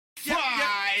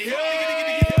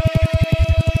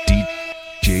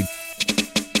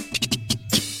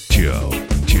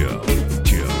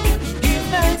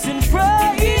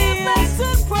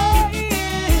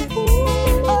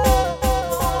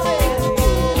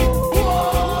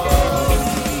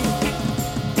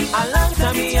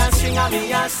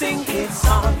I sing it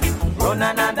song. Run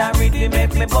another rhythm,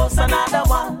 make me boss another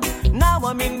one. Now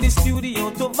I'm in the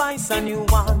studio to voice a new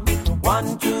one.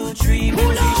 1, 2, 3,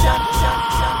 musician.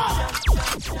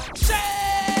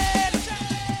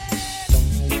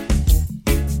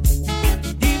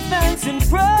 Defense and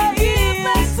praise.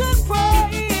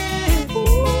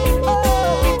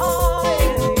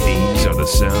 These are the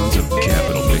sounds of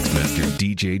Capital Mixmaster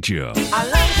DJ Joe. I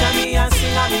like me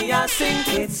a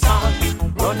sing it song.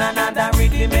 Run another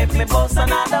rhythm, make me boss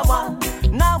another one.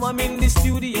 Now I'm in the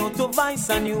studio to voice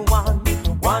a new one.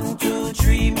 1, 2,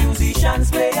 3,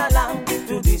 musicians play along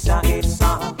to this a hit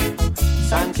song.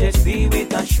 Sanchez D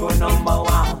with a show number 1.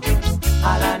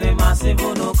 All of the massive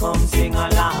who no come sing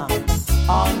along.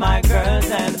 All my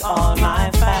girls and all my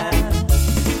fans.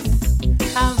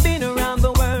 I've been around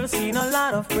the world, seen a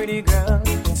lot of pretty girls.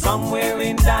 Some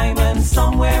wearing diamonds,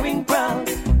 some wearing pearls.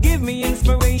 Give me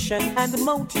inspiration and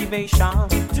motivation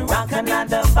to rock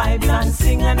another vibe and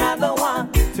sing another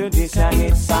one to this a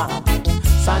hit song.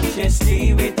 Sanchez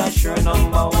T with a sure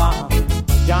number 1.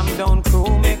 Jam down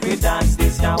crew, make we dance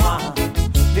this ya one.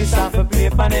 This have a play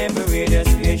on every radio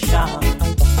station.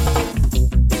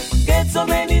 Get so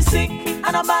many sick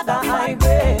and a bad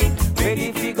highway.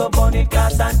 Ready fi go burn it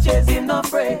cause Sanchez him no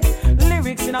pray.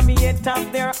 Lyrics in a me head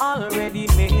top they're already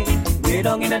made. Way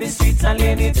down in the streets and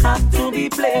let it have to be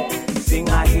played. Sing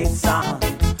a hit song.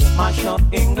 Mash up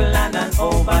England and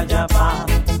over Japan.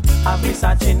 I've been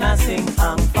searching and sing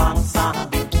Hang Fang song.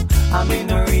 I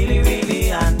mean I really,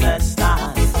 really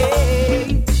understand.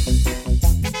 Hey.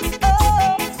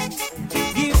 Oh.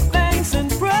 Give thanks and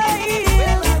praise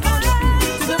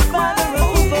to the Father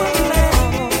over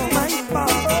my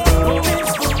Father.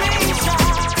 Inspiration.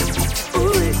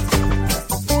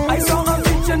 I saw a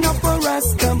vision of a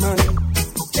Rastaman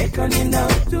beckoning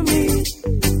out to me.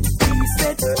 He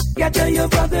said, gather your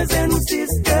brothers and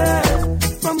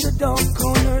sisters from the dark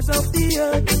corners of the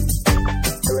earth.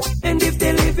 And if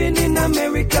they're living in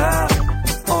America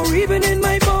or even in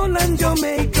my bornland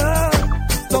Jamaica,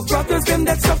 the brothers them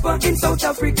that suffer in South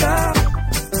Africa,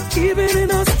 even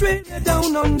in Australia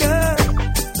down under,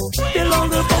 they'll all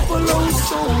the buffalo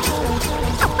soldiers.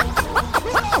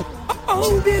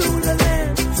 Oh, build a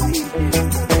land, sweet build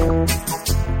a land.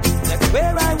 That's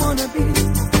where I wanna be.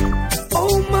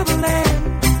 Oh, motherland,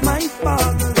 my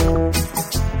fatherland.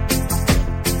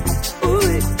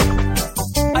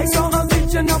 I saw a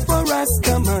vision of a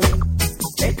Rastaman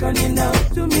beckoning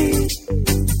out to me.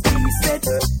 He said,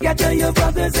 gather your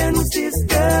brothers and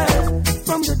sisters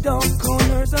from the dark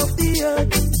corners of the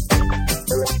earth.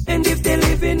 And if they're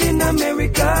living in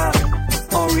America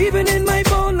or even in my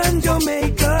bornland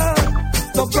Jamaica,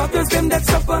 the brothers them that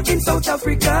suffer in South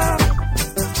Africa,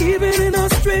 even in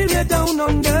Australia down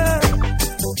under,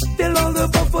 tell all the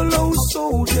buffalo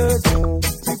soldiers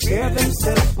prepare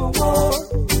themselves for war.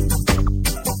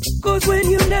 Cause when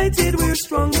united we're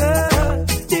stronger,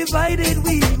 divided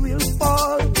we will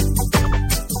fall.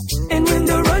 And when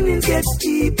the running gets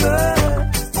deeper,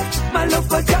 my love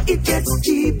for Jah it gets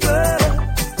deeper.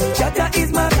 Jah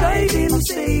is my guiding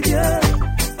savior.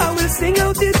 I will sing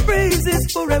out his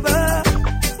praises forever.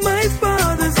 My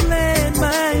father's land,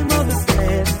 my mother's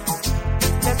land,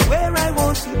 that's where I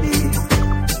want to be.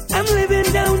 I'm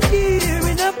living down here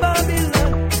in a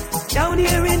Babylon, down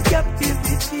here in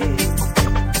captivity.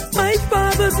 My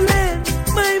father's land,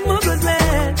 my mother's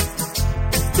land,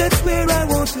 that's where I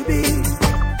want to be.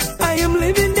 I am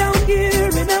living down here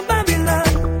in a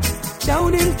Babylon,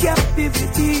 down in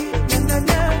captivity. Na, na,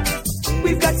 na.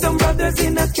 We've got some brothers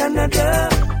in a Canada,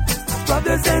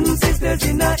 brothers and sisters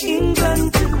in a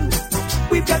England too.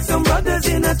 We've got some brothers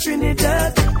in a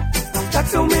Trinidad. Got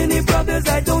so many brothers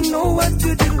I don't know what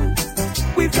to do.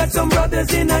 We've got some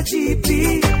brothers in a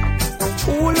GP.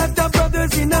 Whole lot of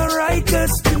brothers in a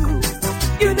Rikers too.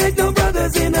 Unite the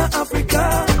brothers in a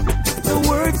Africa. The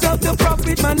words of the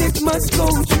prophet, man, it must go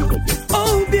true.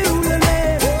 Oh, build a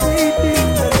land,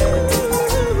 build a land.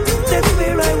 That's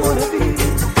where I wanna be.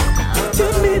 To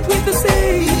meet with the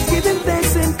saints, giving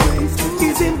thanks and praise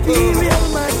His imperial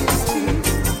majesty.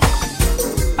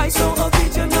 I saw a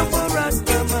vision of a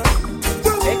Rastaman.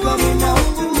 They're coming out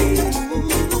to me.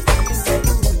 He said,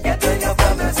 gather your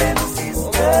brothers and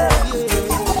sisters.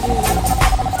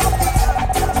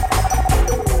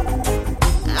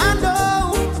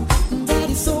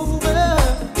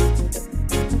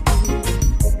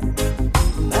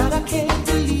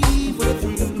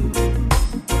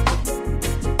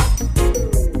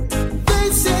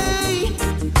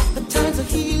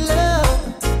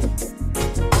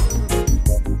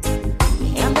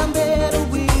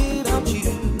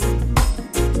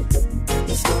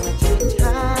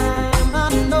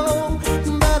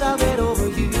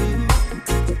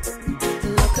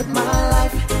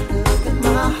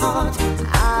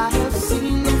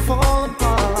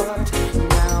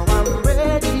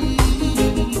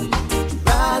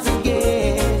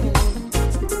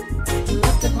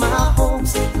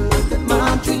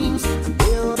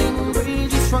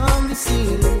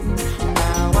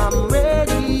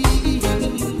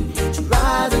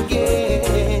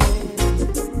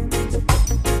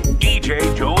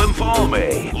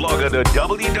 Infalme. Log on to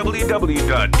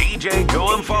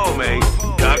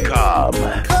www.djjoeinfalme.com.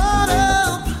 Caught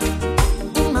up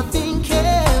in my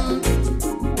thinking,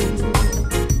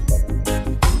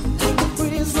 like a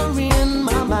prisoner in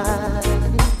my mind.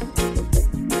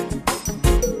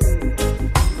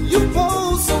 You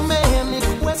pose so many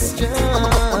questions.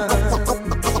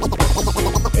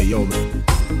 Hey, yo,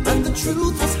 And the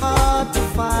truth was hard to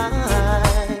find.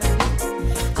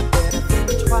 I better think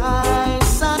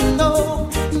twice. I know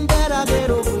that I get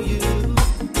over you.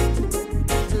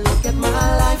 Look at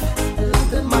my life,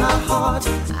 look at my heart.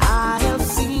 I have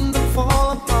seen them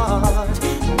fall apart.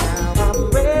 Now I'm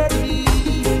ready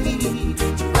to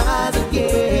rise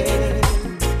again.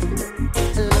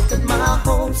 Look at my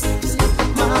hopes, look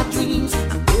at my dreams.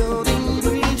 I'm building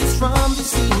bridges from the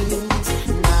seams.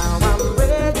 Now I'm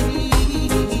ready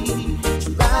to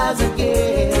rise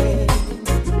again.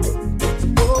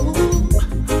 Oh,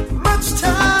 much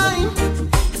time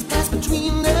has passed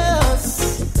between us.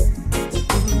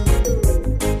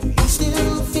 You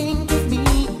still think of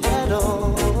me at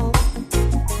all?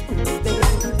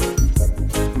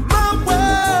 My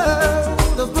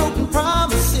world of broken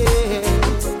promises.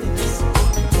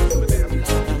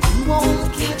 You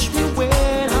won't catch me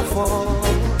when I fall.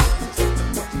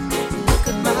 Look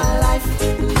at my life,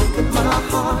 look at my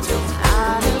heart. I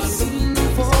have seen you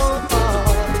fall apart.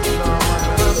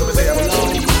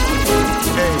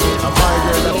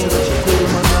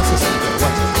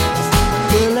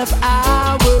 Girl, if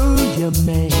I were your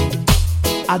man,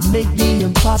 I'd make the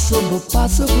impossible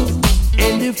possible.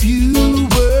 And if you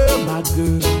were my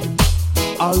girl,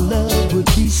 our love would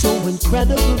be so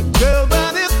incredible. girl,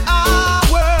 but if I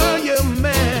were your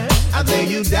man, I'd lay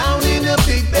you down in a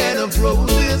big bed of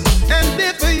roses. And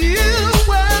if you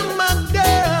were my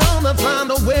girl, I'd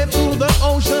find a way through the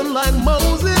ocean like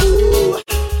Moses. Ooh.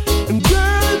 And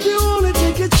girl, if you only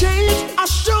take a chance, I'll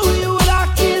show you what I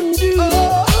can do.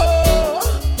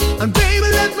 And baby,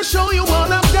 let me show you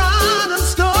what I've got in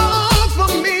store for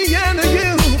me and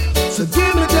you. So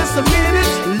give me just a minute,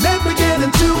 let me get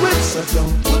into it. So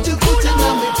don't put your foot in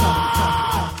my mouth.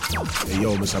 Hey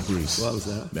yo, Mr. Priest. What was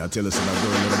that? May I tell you something? I'm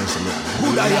going to listen. Who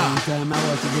that ya? Time I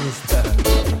want to get a start.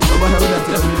 Nobody have that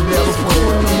tell me the day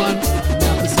before, man. I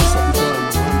have to say something for him.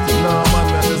 No, man, I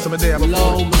tell you something day before.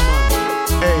 Long,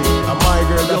 man. Hey, I'm my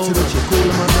girl, that's it. You cool,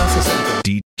 man. I say something.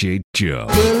 DJ Joe.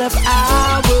 Girl, if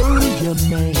I were your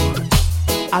man,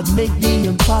 I'd make the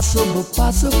impossible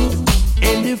possible.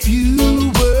 And if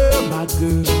you were my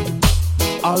girl,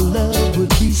 our love would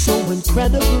be so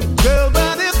incredible. Girl,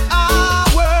 but if I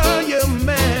were your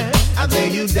man, I'd lay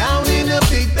you down in a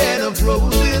big bed of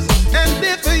roses. And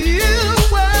if you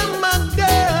were my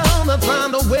girl, I'd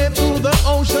find a way through the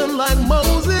ocean like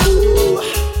Moses. Ooh.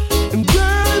 And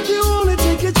girl, if you only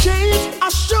take a chance,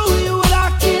 I'll show you what I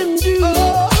can do.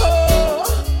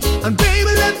 And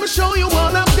baby, let me show you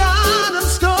what I've got in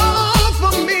store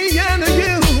for me and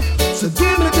you. So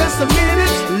give me just a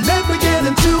minute, let me get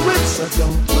into it. So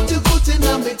don't put your foot in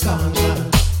my corner,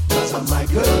 'cause I'm my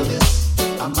girl this,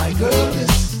 I'm my girl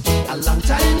this. A long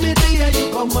time maybe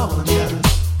you come on, yeah.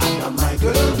 And I'm my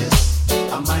girl this,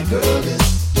 I'm my girl this.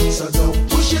 So don't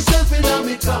push yourself in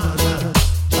my corner,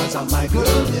 'cause I'm my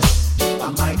girl this,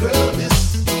 I'm my girl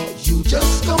this. You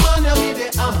just come on and me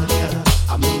the honor.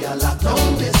 I mean I lock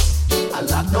down this, I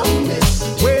lock down this.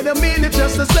 Wait a minute,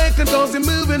 just a second, 'cause you're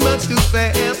moving much too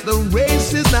fast. The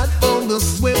race is not for the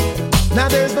swift. Now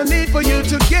there's no need for you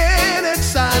to get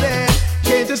excited.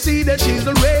 Can't you see that she's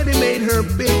already made her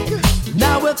big?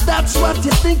 Now if that's what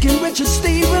you're thinking, Richard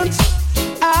Stevens,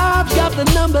 I've got the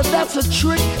number that's a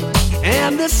trick.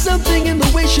 And there's something in the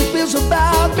way she feels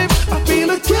about me. I feel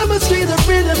a chemistry that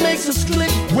really makes us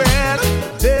click. Well,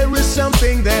 there is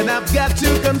something that I've got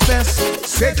to confess.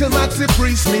 Second Maxi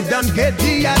Priest, me don't get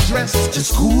the address.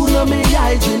 Just cool on me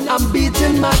hygiene, I'm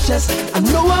beating my chest. I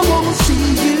know I won't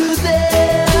see you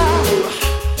there.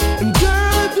 And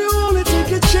girl, if you only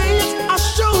take a chance, I'll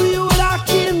show you what I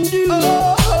can do.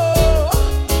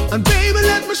 And baby,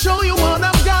 let me show you what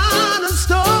I've got in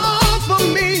store for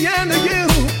me and you.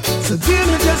 So give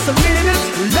me just a minute,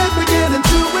 let me get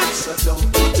into it. So don't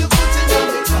put your foot in my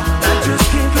mouth. I just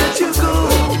can't let you go.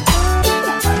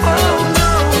 Oh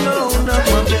no, no, no,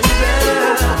 my baby.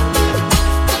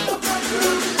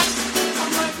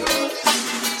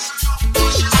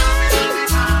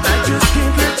 I just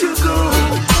can't let you go.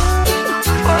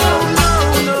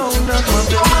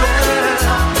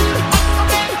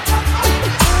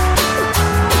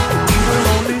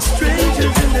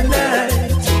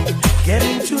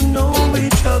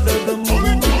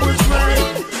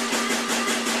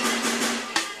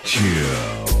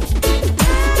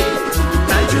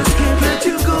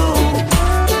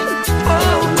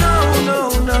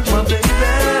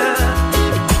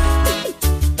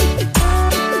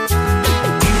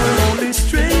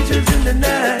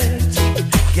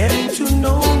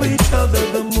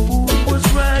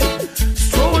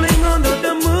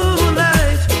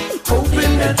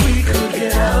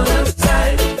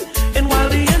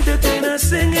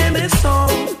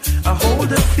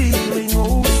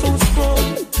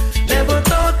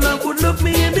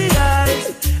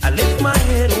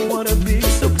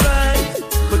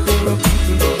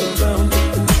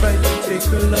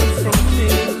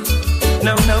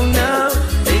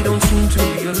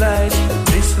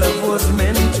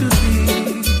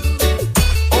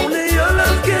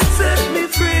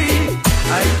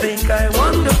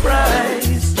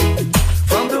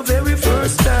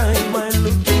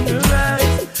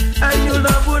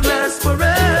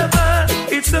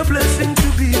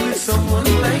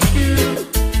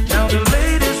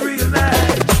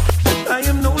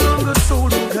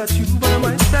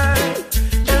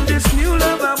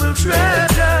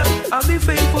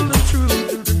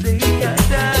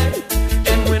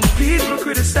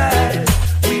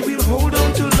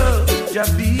 Jah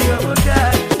be our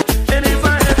guide. And if I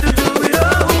had to do it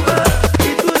over,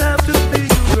 it would have to be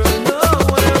you, girl. No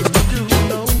one else to do,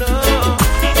 no, no.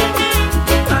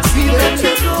 I see that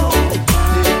you go.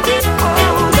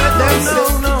 Oh, no,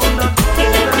 no, not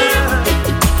that.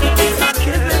 I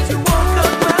can't let you walk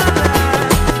out my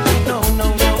life. No, no,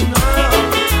 no, no.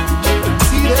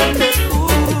 See that you go.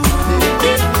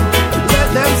 Let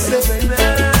them say, baby.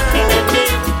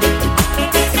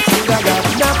 I got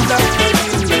enough love for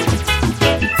you.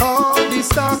 All this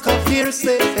talk of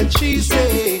hearsay and she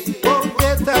say won't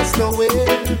get us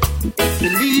nowhere.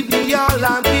 Believe me, all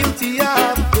I'm guilty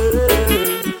of,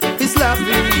 girl, is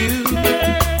loving you.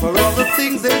 For all the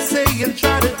things they say and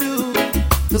try to do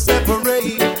to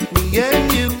separate me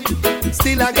and you,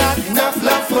 still I got enough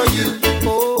love for you.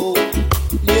 Oh,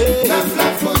 yeah. Enough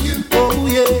love for you. Oh,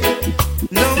 yeah.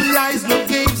 No lies, no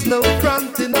games, no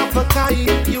fronting of a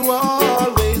kind. You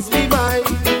always be mine.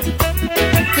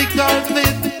 Thick or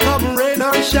thin, come rain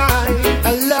or shine,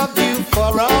 I love you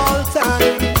for all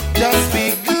time. Just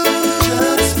be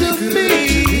good to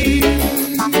me.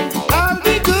 I'll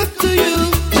be good to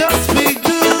you. Just be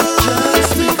good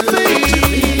to me.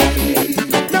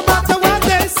 No matter what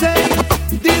they say,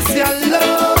 this your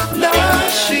love, no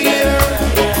share.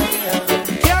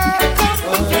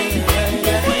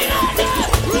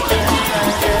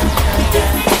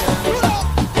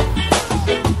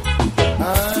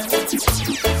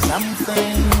 Some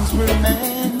things were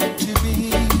meant to be,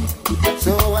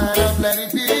 so why not let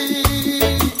it be?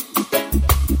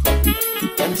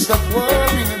 And stop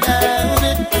worrying about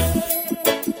it.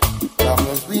 Long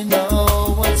as we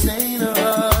know what's in our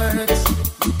hearts,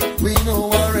 we know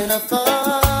we're in our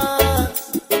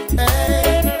thoughts.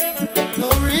 Hey, no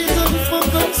reason for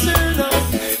concern.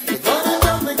 They're gonna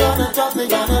talk, they're gonna talk, they're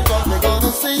gonna talk, they're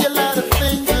gonna say a lot of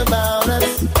things about us.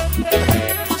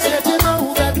 Said you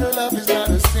know that love is not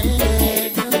a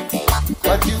sin,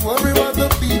 but you worry what the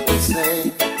people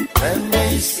say when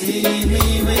they see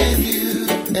me with you,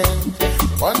 and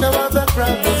wonder what the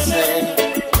crowd will say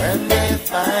when they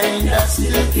find us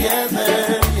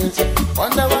together. Yes,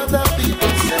 wonder what the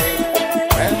people say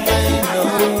when they know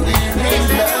we're in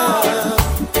love.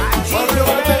 Wonder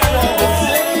what the crowd will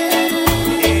say.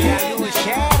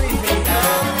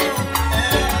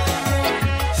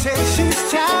 Said she's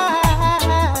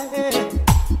tired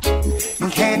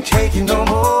and can't take it no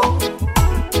more.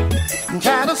 I'm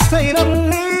tired of staying up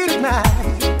late at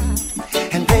night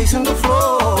and pacing the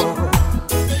floor.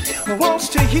 Wants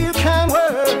to hear kind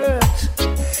words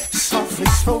softly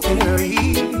spoken in her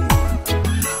ear.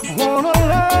 Wanna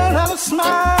learn how to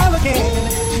smile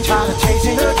again, try to chase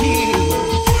in her keys.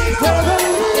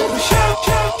 Shout,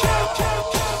 shout, shout, shout,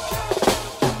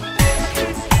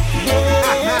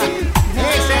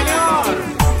 Hey, señor,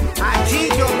 aquí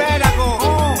yo better go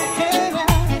home.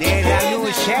 There's a new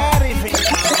sheriff.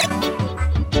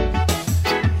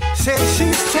 said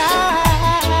she's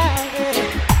tired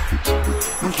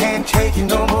and can't take it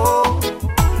no more.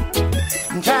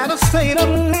 I'm tired of staying up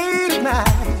late at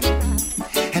night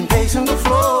and pacing the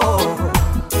floor.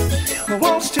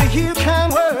 Wants to hear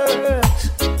kind words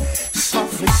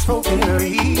softly spoken in her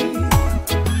ear.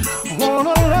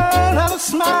 Wanna learn how to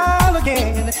smile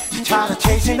again, try to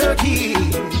chase in her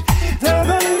keys. Now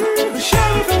the new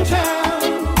sheriff in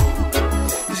town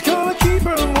is gonna keep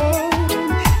her warm.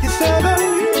 It's the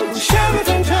new sheriff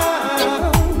in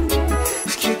town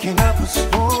is kicking up a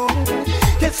storm.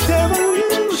 It's the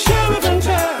new sheriff in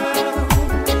town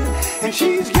and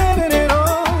she's getting it on.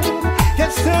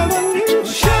 It's the new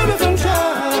sheriff in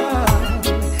town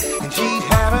and she's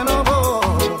having a ball.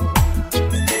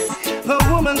 The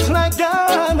woman's like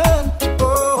diamond,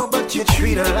 oh, but you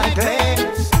treat her like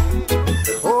glass.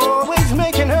 Always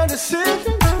making her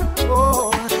decisions,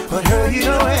 oh, but her you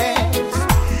don't ask.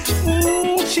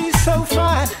 She's so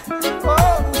fine,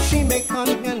 oh, she make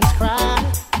onions cry.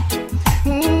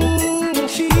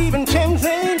 She even tempts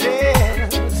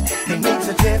angels and makes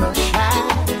the devil shy.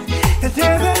 There's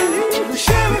a new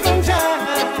sheriff in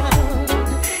town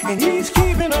and he's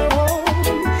keeping her warm.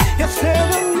 Yes,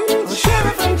 there's a new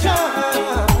sheriff in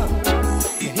town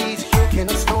and he's kicking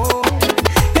a storm.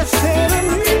 Yes, there's a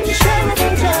new sheriff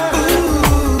in town.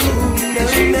 And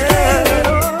she's getting it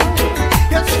on.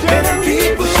 Yes, there's a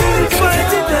new sheriff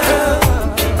in town.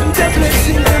 The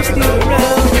blessing I'm still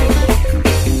around.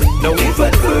 Now if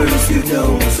at first you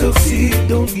don't succeed,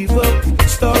 don't give up,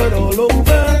 start all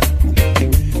over.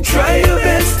 Try your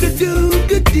best to do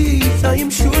good deeds, I am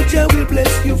sure Jah will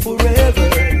bless you forever.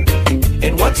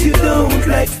 And what you don't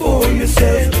like for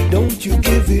yourself, don't you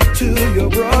give it to your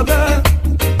brother.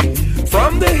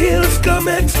 From the hills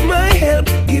cometh my help,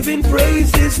 giving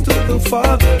praises to the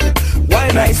Father.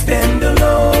 While I stand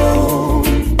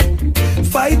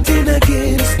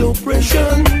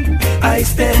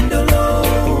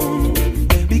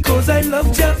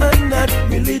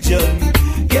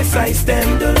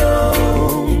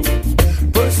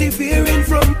fearing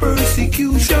from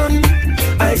persecution.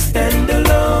 I stand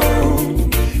alone,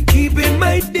 keeping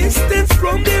my distance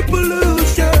from their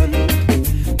pollution.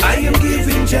 I am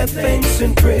giving Jah thanks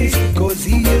and praise, cause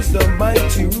He is the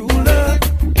mighty ruler.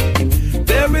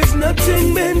 There is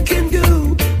nothing man can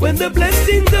do when the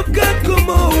blessings of God come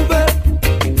over.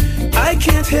 I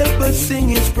can't help but sing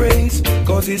His praise,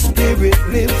 cause His Spirit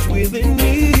lives within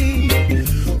me.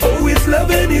 Oh, His love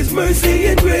and His mercy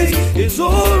and grace is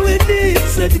all it is,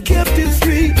 set the captives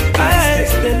free. I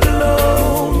stand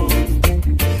alone,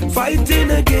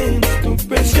 fighting against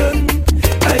oppression.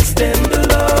 I stand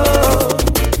alone,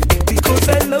 because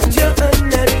I love Jah and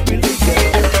not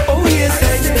religion. Oh yes,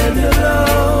 I stand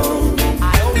alone,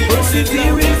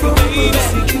 persevering from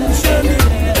persecution.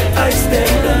 I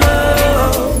stand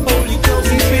alone,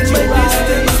 keeping my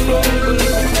distance from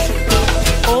pollution.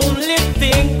 Only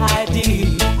thing I did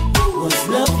was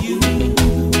love you.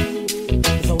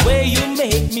 The way you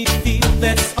make me feel,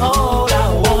 that's all I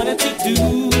wanted to do.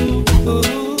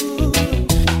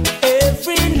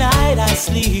 Every night I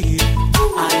sleep,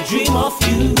 I dream of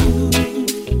you.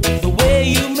 The way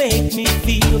you make me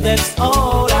feel, that's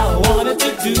all I wanted to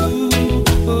do.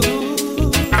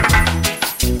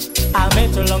 I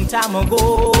met a long time ago.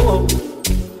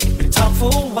 We talked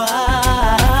for a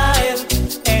while,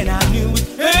 and I knew with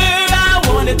her I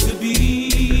wanted to be.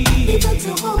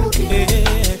 Yeah.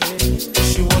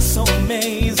 She was so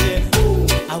amazing.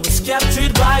 I was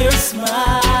captured by her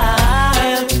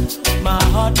smile. My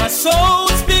heart, my soul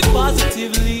speak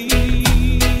positively.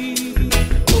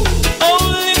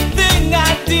 Only thing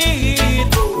I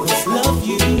did was love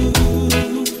you.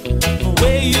 The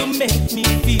way you make me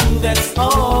feel, that's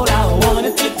all I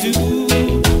wanted to do.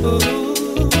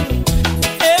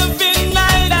 Every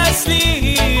night I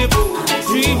sleep, I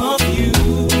dream of you.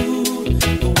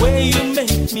 The way you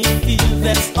make me feel,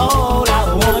 that's all I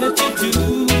wanted to do.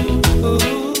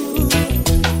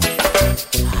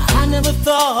 I never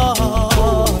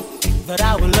thought that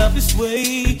I would love this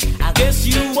way. I guess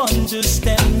you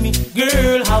understand me,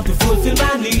 girl, how to fulfill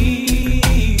my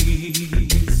needs.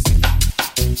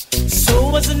 So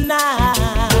was the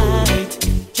night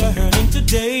turning to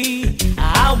day.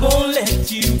 I won't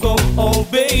let you go, oh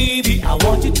baby, I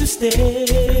want you to stay.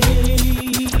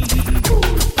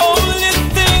 Only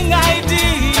thing I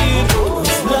did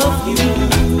was love you.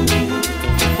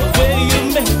 The way you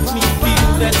make me feel,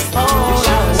 that's all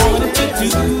I wanted to do.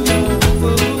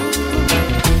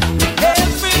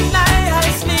 Every night I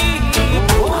sleep,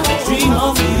 I dream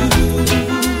of you.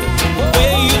 The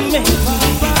way you make me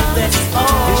feel, that's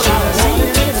all I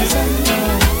wanted to do.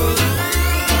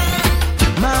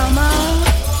 Mama,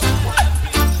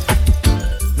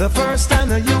 the first time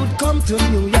that you'd come to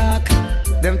New York,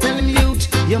 them telling youth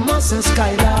you mustn't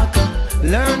skylark.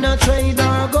 Learn a trade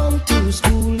or go to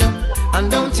school,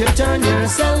 and don't you turn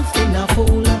yourself in a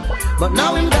fool. But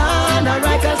now I'm gone,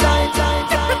 alright, cause I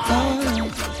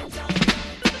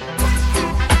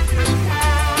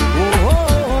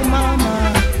oh, mama,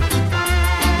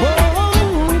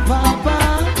 oh, papa,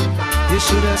 you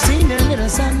should have seen the little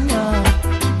son,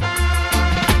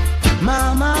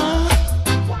 mama.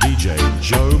 DJ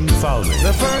Joe Falme.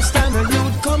 The first time that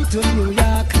you'd come to New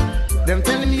York, them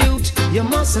telling youth you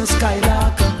mustn't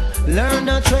skylark. Learn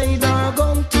a trade or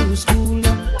go to school,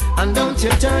 and don't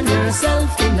you turn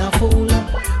yourself in a fool.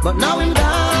 But now him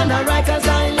gone a Rikers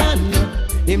Island.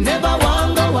 Him never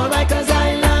want go a Rikers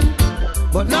Island.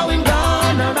 But now him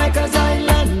gone a Rikers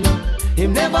Island.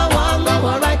 Him never want go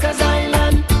a Rikers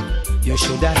Island. You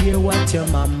shoulda hear what your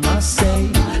mama say.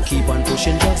 Keep on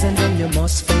pushing drugs and then you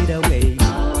must fade away.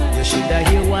 You shoulda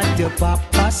hear what your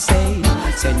papa say.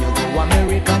 Send you go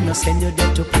America, no send you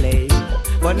there to play.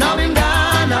 But now him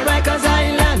gone a Rikers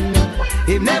Island.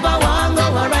 Him never want go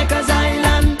a Rikers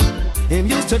Island. Him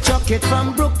used to chuck it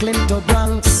from Brooklyn to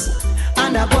Bronx,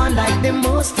 and I gone like the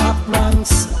most top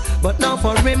ranks. But now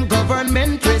for him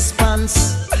government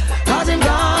response, cause him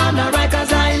gone a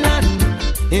Rikers Island.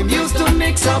 Him used to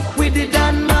mix up with the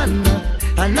Dan man,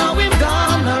 and now him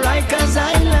gone a Rikers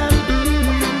Island.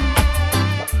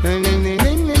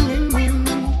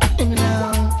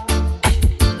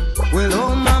 Well,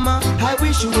 oh mama, I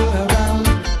wish you were around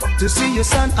to see your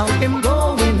son how him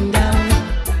going down,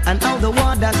 and how the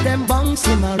waters them bounce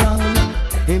him around.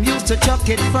 Him used to chuck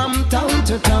it from town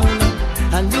to town,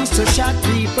 and used to shot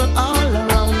people all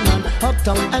around, man,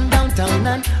 uptown and downtown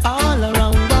and all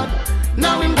around. But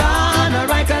now him gone a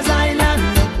Rikers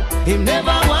Island. Him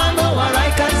never want go a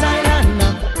Rikers Island,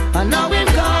 and now him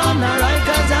gone a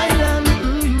Rikers Island.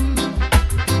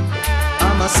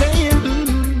 I'm a saying.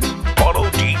 Follow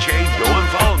DJ Joe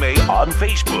Falme on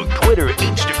Facebook, Twitter,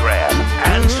 Instagram,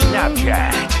 and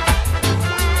Snapchat.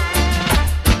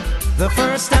 The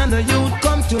first time the youth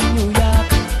come to New York,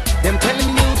 them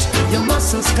telling youth you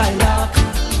mustn't skylark.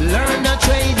 Learn a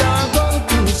trade or go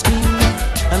to school,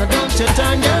 and don't you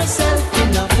turn yourself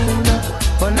in a fool.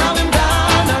 But now him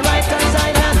down a Rikers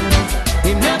Island,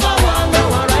 he never want no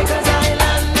a Rikers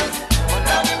Island. But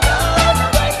now him down a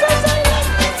Rikers Island.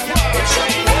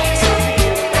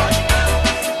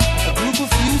 A group of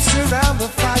youths around the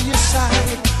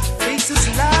fireside, faces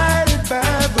lighted by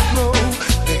the glow.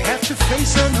 They have to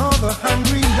face another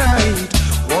hungry night,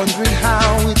 wondering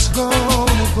how it's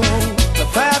gonna go. The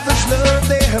Father's love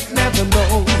they have never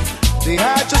known. They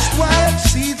are just wild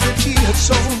seeds that He had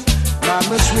sown.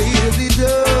 Mama's really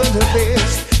done her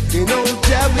best. They know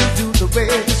Jah will do the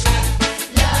rest.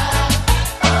 Love,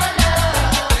 oh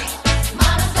love,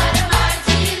 Mama's got a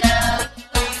mighty love,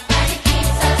 and it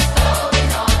keeps us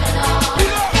going on and on.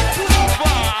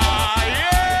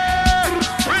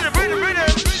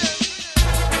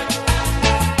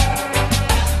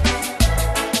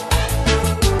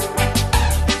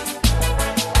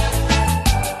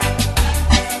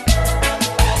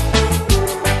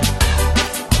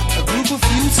 A group of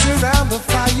youths around the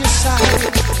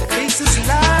fireside, faces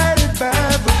lighted by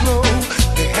the glow.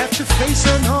 They have to face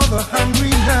another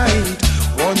hungry night,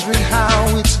 wondering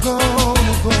how it's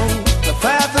gonna go. The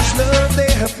Father's love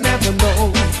they have never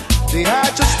known. They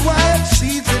are just wild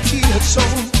seeds that He had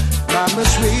sown.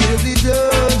 Mama's really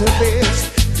done her best.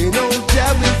 They know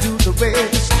Jah will do the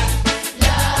rest.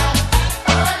 Love,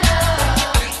 oh love,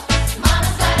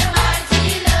 Mama's got a mighty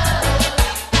love,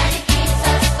 and it keeps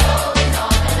us going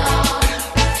on and on.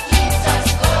 Keeps us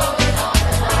going on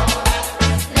and on.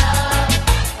 Love,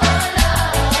 oh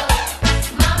love,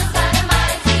 Mama's got a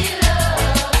mighty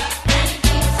love, and it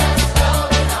keeps us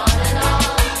going on and on.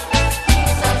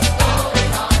 Keeps us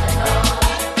going on and on.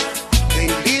 They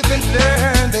live and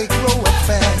learn, they grow up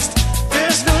fast.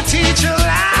 There's no teacher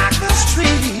like the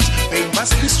street. They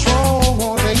must be strong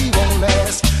or they won't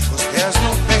last, 'cause there's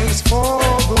no place for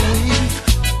the weak.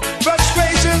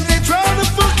 Frustrations they try to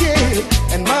forget,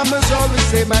 and mamas always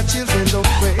say, my children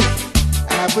don't fret.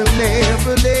 I will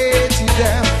never let you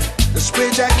down. The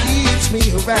spirit that keeps me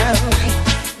around.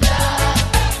 Love,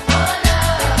 oh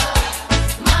love,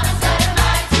 Mama's got a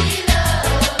mighty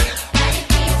love, and it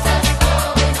keeps us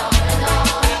going on and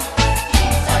on.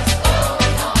 Keeps us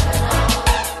going on and on.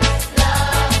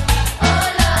 Love, oh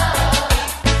love,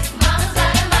 Mama's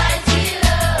got a mighty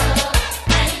love,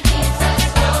 and it keeps us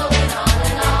going on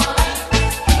and on.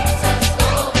 Keeps us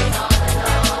going on and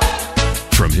on.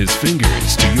 From his fingers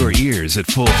to your ears at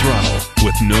full throttle,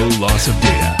 with no loss of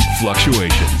data,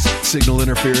 fluctuations, signal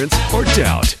interference, or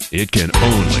doubt, it can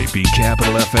only be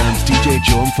Capital FM's DJ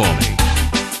Joe Mfoni.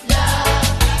 Love,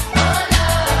 oh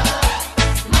love,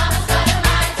 Mama's got a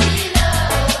mighty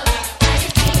love, and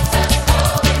it keeps us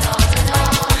going on and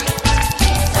on.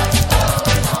 Keeps us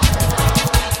going on and on.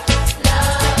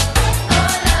 Love,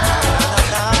 oh love,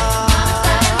 Mama's got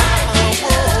a mighty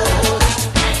love,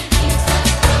 and it keeps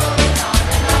us going on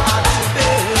and on.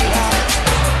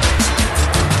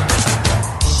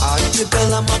 Auntie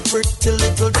Bella, my pretty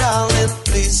little darling,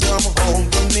 please come home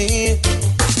to me.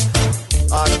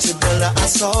 Auntie Bella, I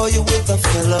saw you with a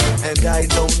fella, and I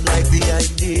don't like the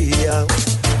idea.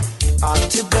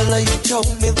 Auntie Bella, you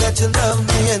told me that you love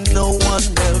me and no one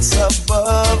else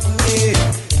above me.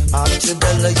 Auntie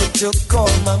Bella, you took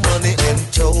all my money and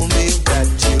told me that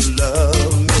you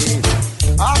love me.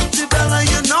 Auntie Bella,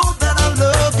 you know that I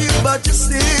love you, but you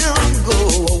still go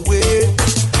away.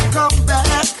 Come back,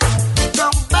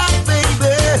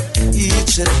 baby,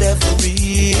 each and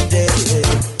every day.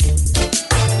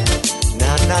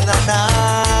 Na na na na,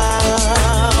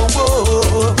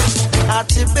 whoa,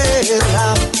 Auntie Bella,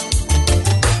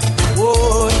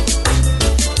 whoa.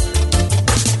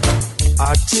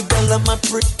 Auntie Bella, my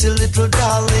pretty little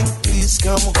darling, please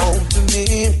come home to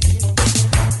me.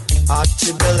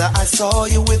 Auntie Bella, I saw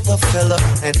you with a fella,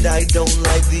 and I don't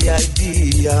like the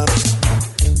idea.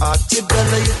 Auntie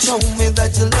Bella, you told me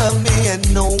that you love me and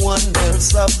no one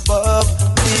else above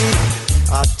me.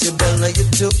 Auntie Bella, you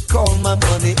took all my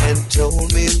money and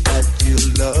told me that you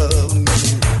love me.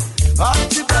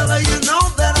 Auntie Bella, you know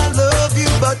that I love you,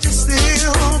 but you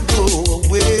still go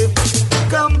away.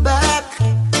 Come back,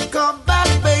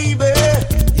 baby,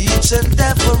 each and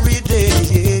every day.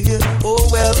 Oh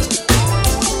well,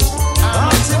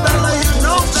 Auntie Bella, you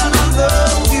know that I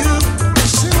love you.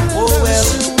 Oh well.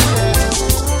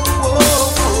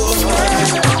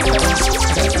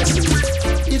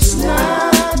 It's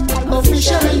not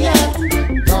official yet.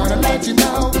 Gonna let you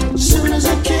know soon as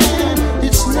I can.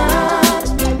 It's not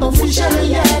official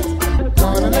yet.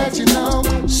 Gonna let you know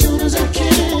soon as I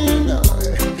can.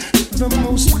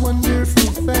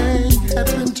 wonderful thing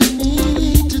happened to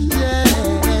me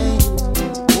today.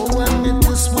 Oh, I met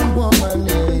this one woman,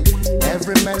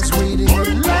 every man's waiting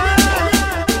in line.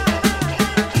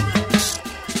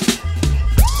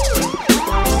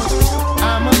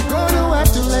 I'm gonna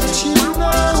have to let you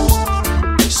know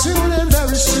soon and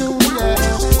very soon, yeah.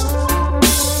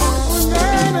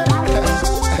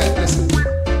 Listen,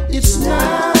 it's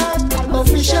not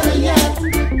official yet.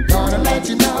 Gonna let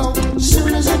you know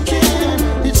soon as I can.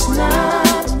 It's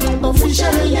not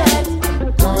official yet.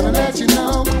 Gonna let you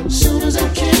know soon as I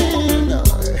can.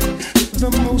 The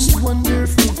most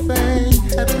wonderful thing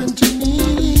happened to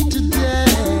me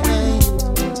today.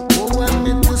 Oh, I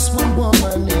met this one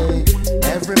woman,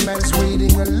 every man's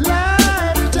waiting a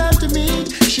lifetime to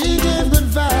meet. She gave good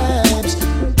vibes,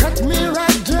 cut me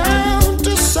right down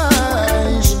to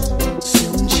size.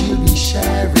 Soon she'll be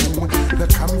sharing the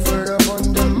comfort of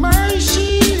under my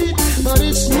sheet. But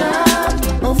it's not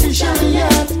official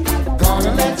yet.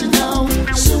 Gonna let you know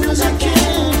soon as I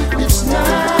can. It's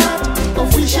not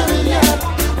official yet.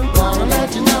 Gonna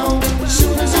let you know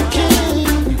soon as I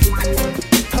can.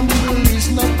 Humble is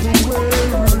not the word.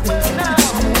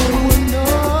 It's more and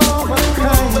of a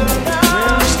kind.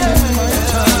 Wasting my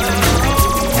time.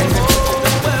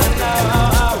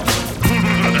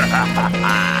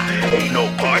 Ain't no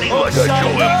party like a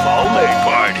Joe and Paul made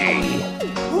party.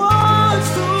 Wants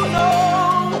to know,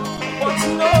 wants to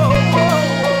know.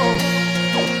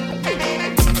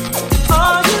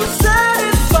 Are you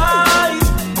satisfied?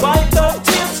 Wipe the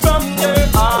tears from your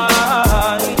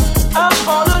eyes. I'm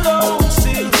all alone,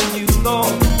 still you know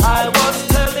I was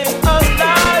telling a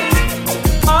lie.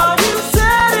 Are you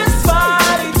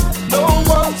satisfied? No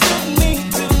one's with me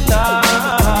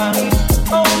tonight.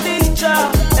 Only Jah,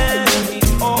 and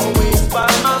He's always by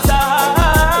my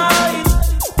side.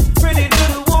 Pretty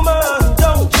little woman,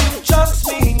 don't you trust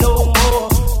me no more?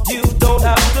 You don't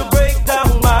have to break down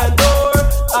my door.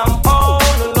 I'm all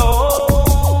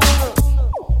alone.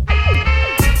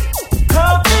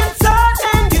 Come inside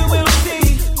and you will see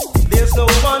there's no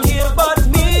one here but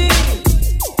me.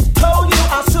 Told you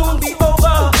I'll soon be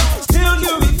over, still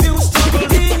you refuse to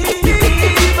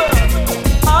believe.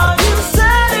 Are you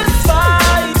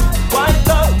satisfied? Wipe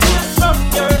the tears from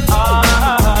your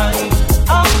eyes.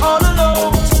 I'm all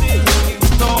alone, still you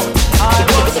know I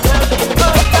was telling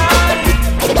a lie.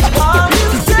 Are you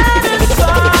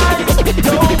satisfied?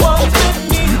 No one's with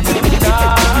me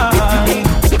tonight.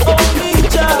 Only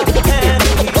Jah, and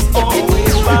He's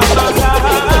always by my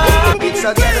side. It's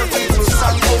a ghetto people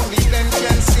song, only them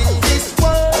can sing this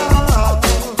world.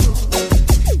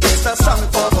 It's a song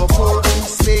for the poor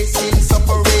who's facing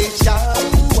separation.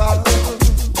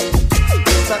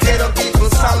 It's a ghetto people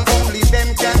song, only them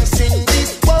can sing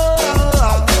this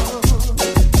world.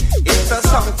 It's a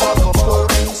song for the poor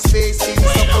who's facing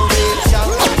separation.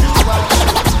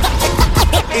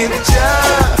 If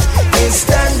Jah is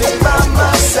standing by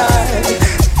my side,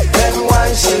 then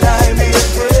why should I be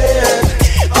afraid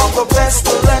of the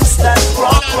pestilence that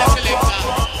brought?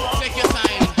 Take your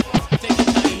time. Take your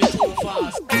time. It's too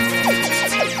fast.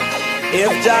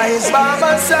 If Jah is by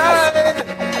my side,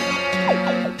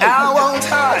 I won't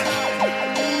hide.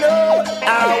 No, I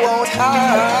won't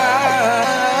hide.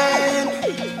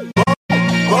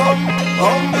 Bum,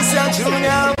 bum, Mr.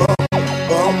 Junior,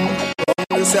 bum,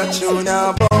 Mr. Junior,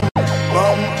 bum,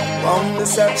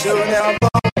 Mr. Junior,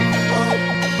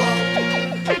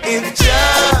 If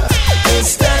Jah is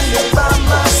standing by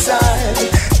my side,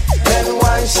 then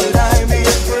why should I be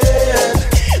afraid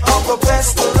of the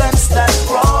pestilence that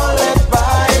crawleth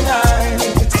by night?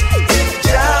 If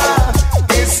Jah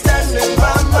is standing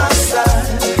by my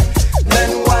side, then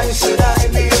why should I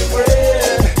be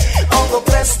afraid of the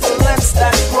pestilence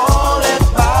that crawleth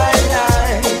by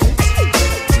night?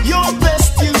 Your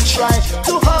best you try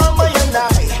to harm me and I,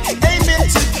 aiming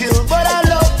to kill, but I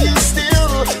love you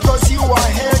still, 'cause you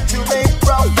are here to make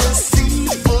prophecy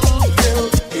fulfill.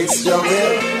 It's your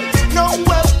will. No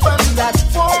weapon that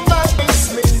form against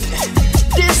me,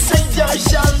 this Savior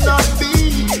shall not be.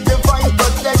 Divine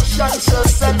protection shall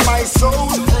set my soul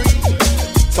free.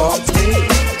 Talk to me.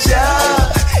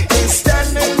 Jah is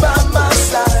standing by my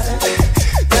side,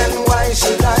 then why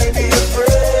should I be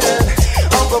afraid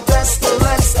of the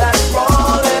pestilence that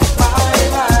crawleth by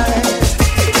night?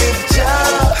 If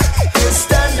Jah is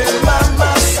standing by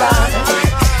my side,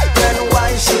 then why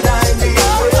should I be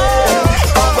afraid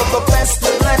of the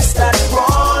pestilence that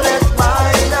crawleth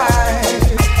by night?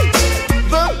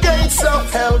 The gates of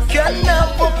hell can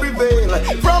never prevail.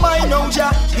 From I know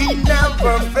Jah, He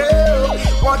never fail.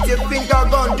 What you think I'm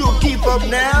gonna do? Keep up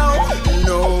now?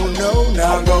 No,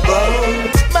 not go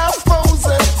bow. My foes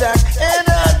attack and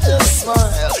I just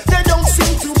smile. They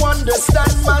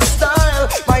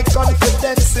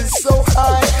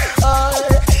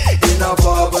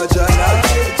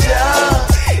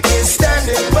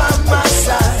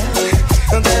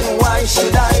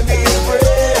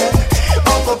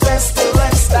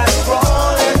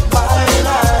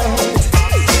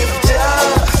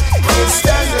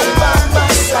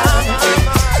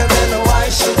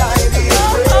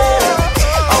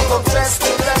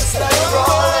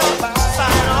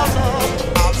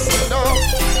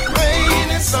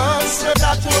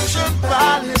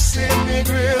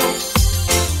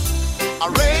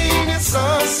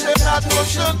at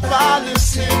Ocean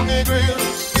Palace in the grill.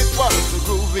 It was a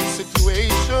groovy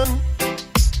situation,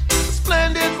 a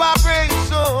splendid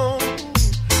vibration.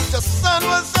 The sun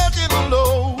was setting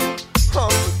low on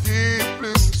the deep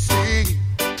blue sea.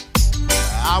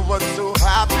 I was so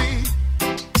happy,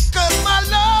 'cause my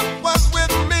love was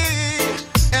with me.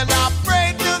 And I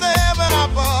prayed to the heaven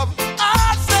above.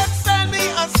 I said, send me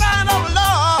a sign of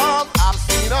love. I've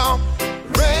seen a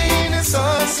rainy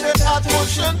sunset at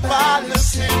Ocean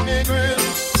Palace in the grill.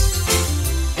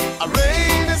 A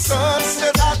rainy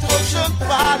sunset at Ocean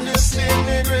Palace in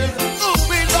the grill. Oh,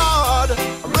 we Lord.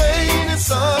 A rainy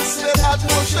sunset at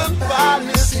Ocean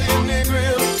Palace in the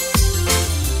grill.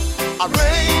 A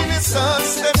rainy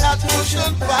sunset at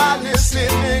Ocean Palace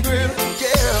in the grill.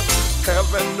 Yeah,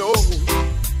 heaven knows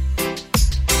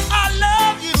I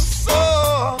love you so.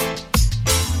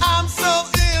 I'm so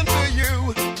into you.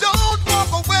 Don't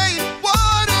walk away.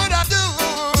 What would I do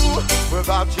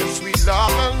without your sweet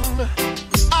loving?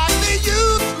 I'd be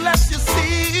useless, you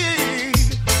see.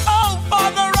 Oh,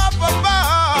 Father up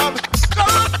above,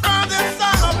 confirm this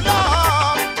sign of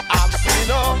love. I've seen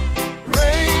a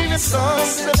rainy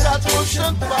sunset at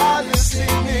Ocean Palace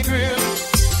in the grill.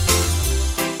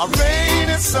 A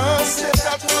rainy sunset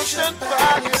at Ocean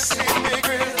Palace in the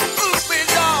grill. Ooh, me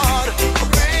Lord. A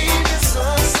rainy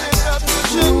sunset at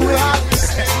Ocean Palace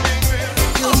in the grill.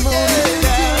 Oh,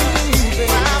 yeah.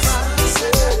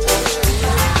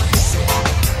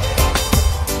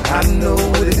 I know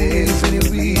what it is when you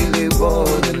really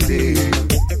want to live.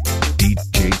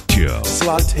 DJ Joe. So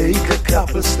I'll take a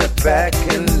couple step back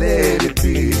and let it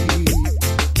be.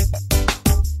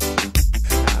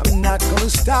 I'm not gonna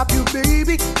stop you,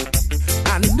 baby.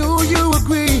 I know you were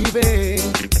grieving.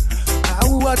 I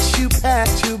watched you pack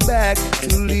your bag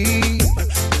to leave.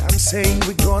 I'm saying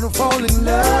we're gonna fall in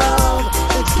love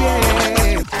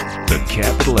again. The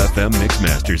Capital FM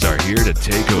Mixmasters are here to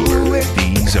take over.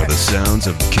 These are the sounds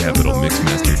of Capital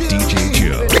Mixmaster DJ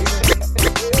Joe.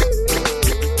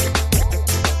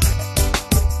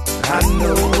 I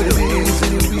know what it is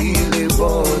when you really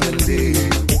want to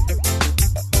live.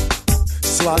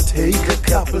 So I'll take a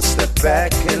couple step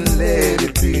back and let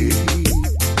it be.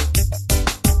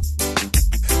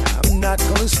 I'm not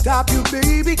gonna stop you,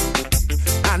 baby.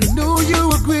 I know you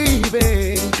were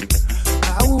grieving.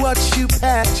 I watched you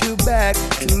pack your bag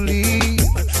to leave.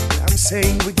 I'm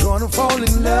saying we're gonna fall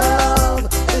in love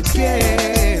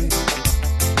again.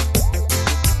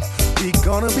 We're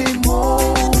gonna be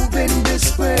more than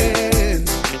best friends.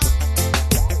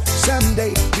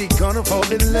 Someday we're gonna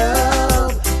fall in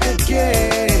love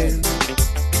again.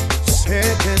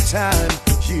 Second time,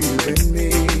 you and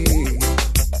me.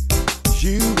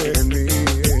 You and me.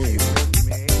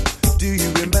 Do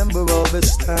you remember all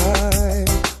this time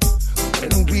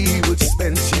when we would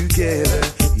spend together?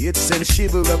 It sent a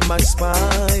shiver up my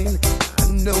spine. I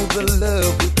know the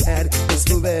love we had is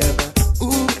forever.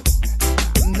 Ooh,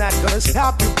 I'm not gonna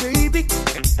stop you, baby.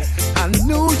 I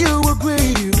know you were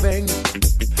grieving.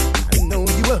 I know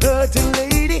you were hurting,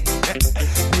 lady.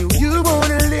 Knew you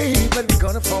wanna leave, but we're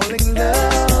gonna fall in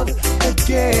love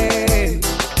again.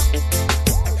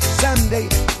 Someday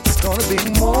it's gonna be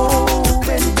more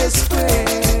than best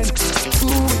friends.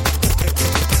 Ooh,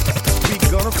 we're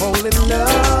gonna fall in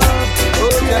love.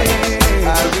 Oh yeah,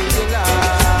 I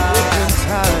realize. In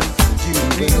time, you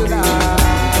realize.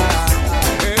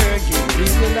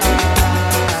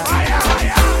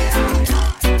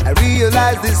 I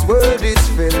realize this world is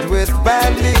filled with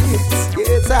bandits.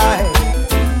 Yes,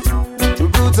 who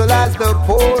brutalize the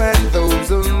poor and those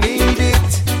who need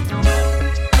it.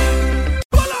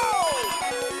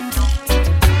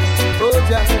 Oh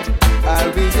yeah, I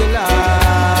realize.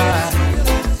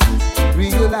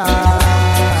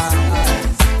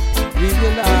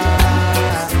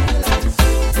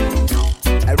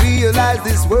 I realize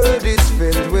this world is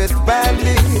filled with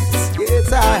bandits.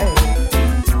 Yes,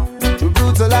 who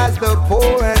brutalize the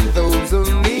poor and those who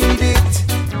need it.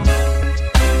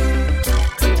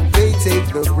 They take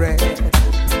the bread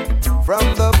from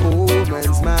the poor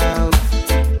man's mouth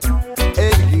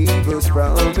and give us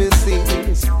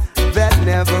promises that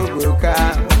never work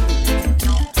out.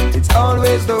 It's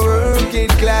always the working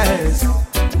class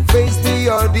who face the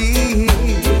ordeal,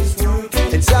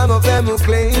 and some of them who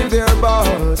claim they're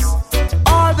boss.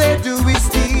 All they do is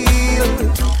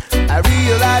steal. I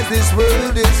realize this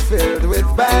world is filled with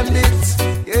bandits.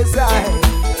 Yes, I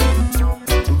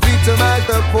victimize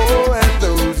the poor and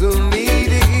those who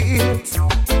need it.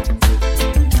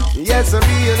 Yes, I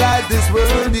realize this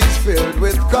world is filled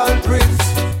with culprits.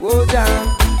 Oh, down.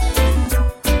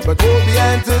 But woe be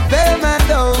unto them and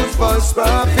those false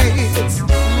prophets.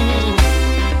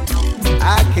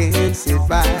 I can't sit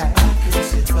by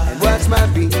and watch my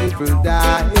people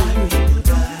die.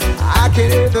 I can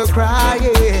hear the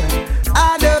crying.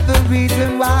 I know the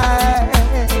reason why.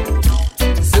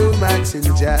 So much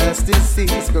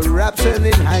injustice, corruption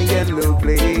in high and low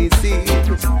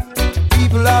places.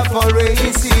 People are for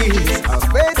races, are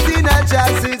facing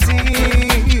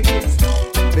atrocities.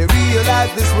 They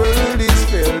realize this world is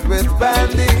filled with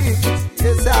bandits.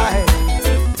 Yes,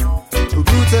 who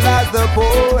brutalize the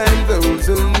poor and those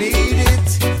who need it.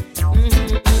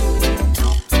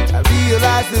 I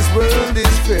realize this world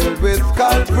is filled with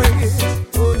culprits.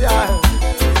 Oh, yeah.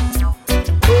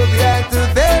 Go behind to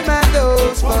them and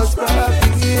those false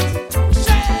prophets.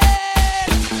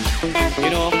 You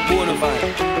know,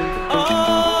 Bonafide.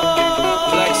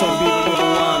 Like some people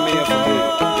don't want me for big,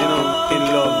 you know, in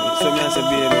love. So me I say,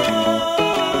 baby.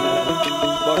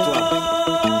 But what?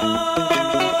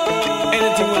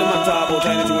 Anything with them I talk about,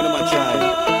 anything with them I try.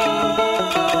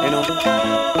 You know,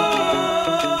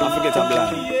 I forget I'm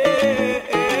blind.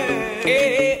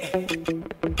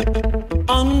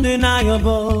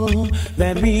 Undeniable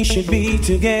that we should be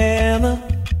together.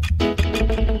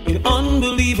 It's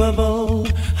unbelievable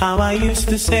how I used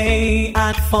to say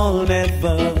I'd fall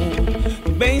never.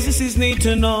 The basis is need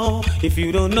to know. If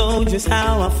you don't know just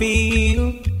how I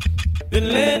feel, then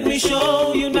let me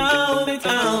show you now that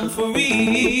I'm for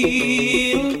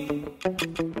real.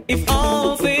 If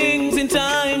all things in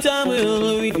time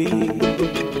will reveal.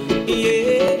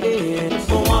 Yeah,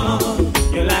 for one,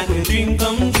 you're like a dream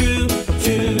come true.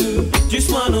 Two,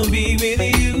 just wanna be with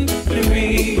you.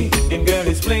 Three, and girl,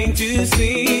 it's plain to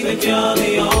see that you're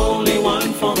the only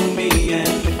one for me.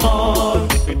 And four,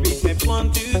 repeat steps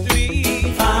 1, 2,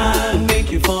 3. 5,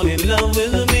 make you fall in love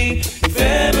with me. If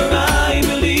ever I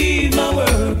believe my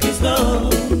work is done,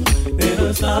 then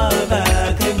I'll start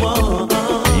back at one.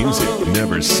 Music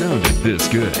never sounded this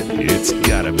good. It's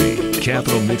gotta be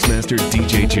Capital Mixmaster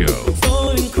DJ Joe. So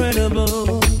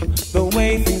incredible the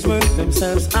way things work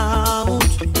themselves out.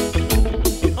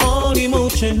 All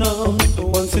emotional,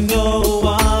 wants to know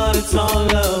what it's all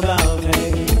about.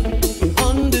 Hey,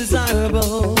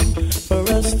 undesirable for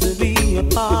us to be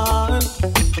apart.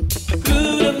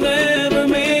 Could have never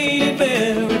made it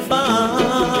very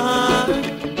far.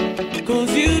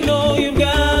 'Cause you know you've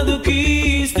got the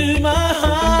keys to my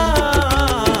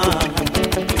heart.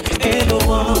 And the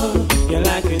one, you're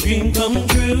like a dream come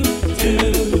true.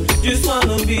 Two, just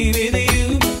wanna be with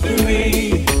you.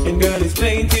 Three, and girl, it's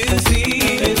plain to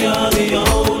see that you're the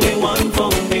only one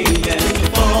for me. And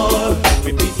four,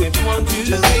 repeat steps 1, 2,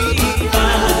 3.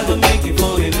 5, will make you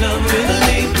fall in love with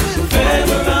me. If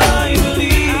ever I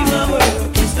believe my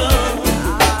work is done,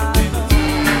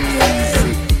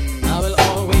 I will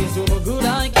always do the good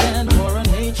I can for an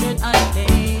hatred I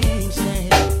can't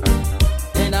stand.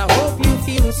 And I hope you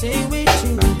feel the same way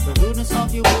too. The goodness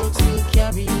of your works will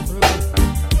carry you through.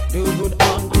 Do good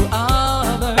unto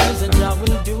others, and I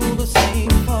will do the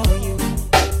same for you.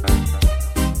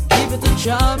 Give it a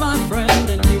try, my friend,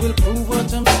 and you will prove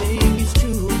what I'm saying is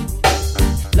true.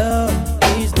 Love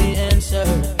is the answer.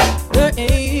 There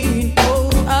ain't no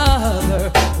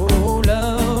other. Oh,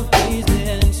 love is the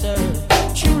answer.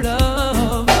 True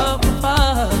love of the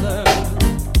Father.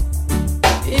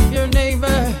 If your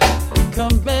neighbor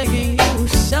come begging you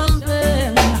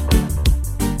something,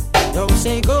 don't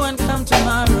say go and come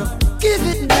tomorrow. Give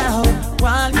it now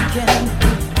while you can.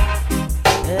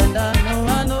 And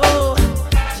I know,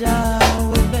 Jah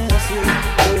will bless you.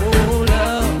 Oh,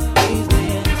 love is the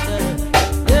answer.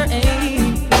 There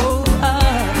ain't no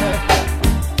other.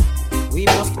 We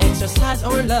must exercise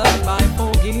our love by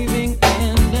forgiving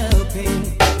and helping.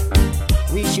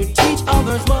 We should teach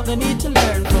others what they need to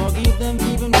learn. Forgive them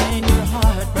even when your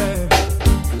heart burns.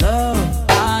 Love,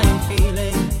 I'm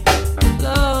feeling.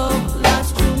 Love,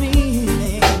 that's true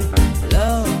meaning.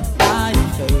 Love, I'm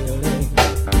feeling.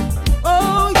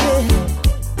 Oh yeah.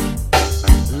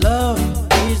 Love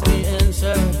is the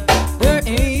answer. There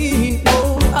ain't no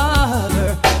other.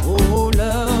 Oh,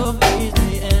 love is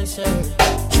the answer.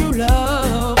 True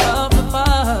love of the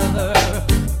Father.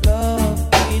 Love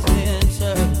is the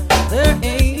answer. There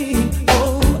ain't no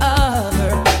other.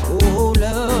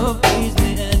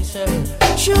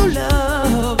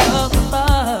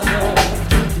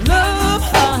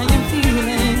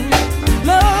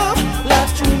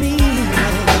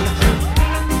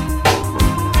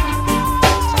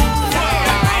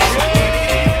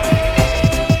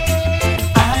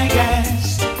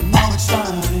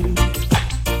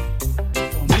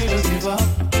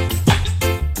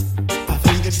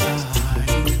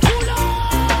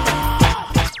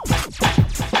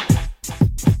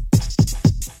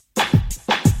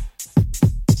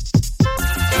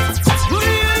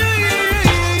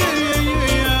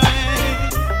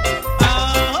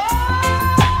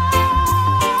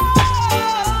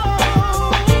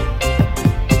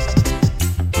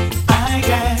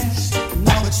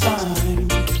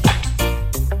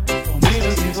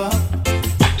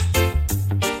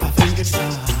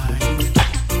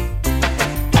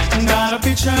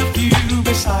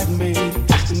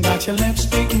 got your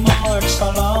lipstick marks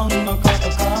along a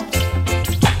couple cups.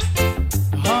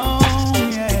 Oh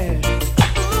yeah.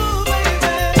 Ooh,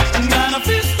 baby. Got a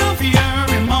fist of your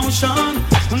emotion.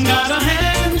 Got a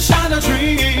hand shot of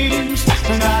dreams.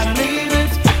 Gotta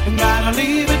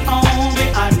leave it on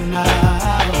behind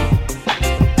now.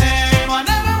 And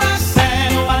whatever I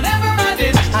said, whatever I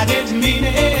did, I didn't mean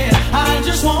it. I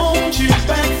just want you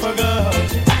back for good.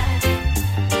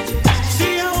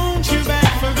 See, I want you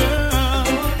back for good.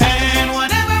 And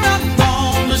whatever I'm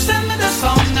wrong, just send me the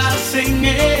song, I'll sing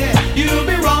it. You'll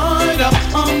be right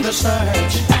up on the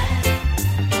search.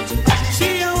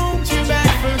 See, I want you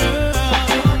back for good.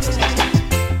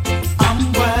 I'm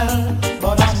well,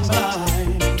 but I'm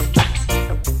blind.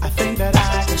 I think that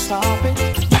I can stop it.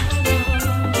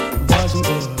 Wasn't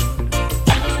good.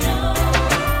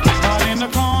 But in the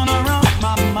corner of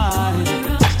my mind,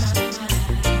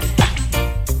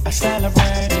 I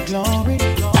celebrated glory,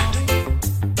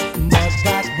 but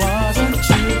that wasn't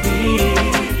to be.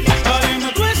 But in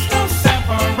the twist of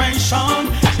separation,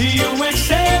 you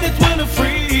accept it when I'm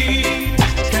free.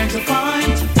 Can't you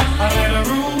find a little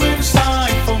room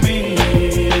inside for me?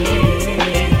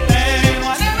 And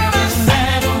whatever I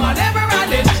said, whatever I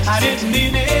did, I didn't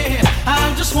mean it.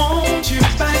 I just want you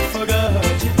back for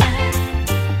good.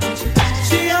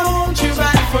 See, I want you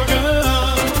back for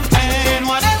good. And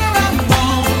whatever I'm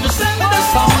wrong, just send me the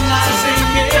song, I'll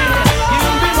sing it.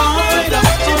 You'll be right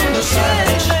up on the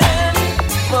search.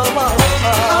 I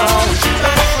want you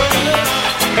back for good.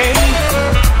 Hey,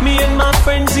 me and my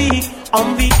friend Z on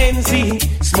the NZ,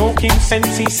 smoking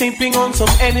Sensi, sipping on some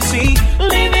Hennessy,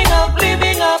 living up,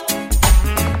 living up,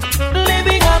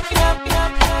 living up, up,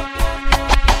 up, up.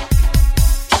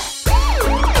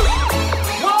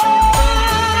 Whoa,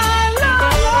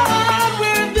 Lord,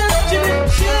 we're just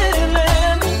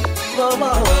chilling.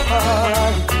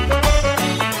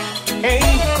 Hey,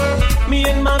 me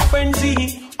and my friend Z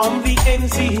on the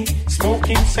NZ,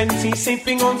 smoking Sensi,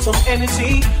 sipping on some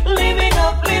Hennessy, living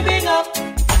up, living up,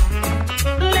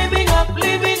 living up,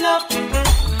 living up.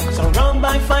 Surrounded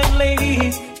by fine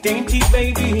ladies, dainty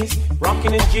babies,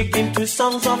 rocking and jigging to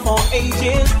songs of all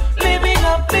ages, living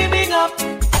up, living up,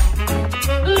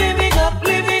 living up,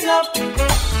 living up.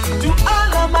 To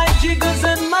all of my jiggers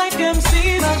and my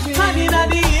MCs, hanging at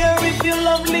the air if you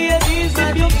love ladies.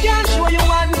 If you can't show you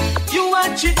one, you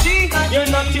are chichi. You're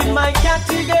not in my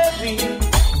category.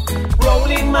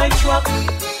 Rolling my truck,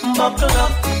 buckle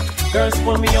up. Girls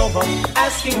pull me over,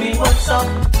 asking me what's up.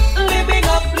 Living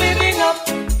up, living up,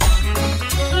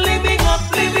 living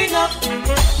up, living up.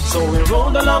 So we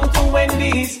rolled along to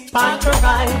Wendy's, parked her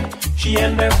ride. She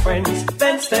and her friends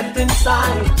then stepped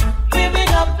inside. Living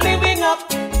up, living up,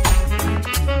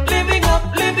 living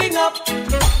up, living up.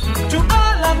 To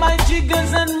all of my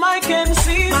jiggers and my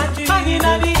MCs, hanging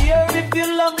out the air if you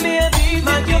love ladies.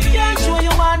 If you can't show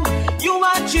you one, you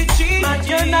are chichi.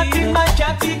 You're not in my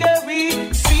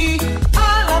category. See,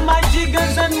 all of my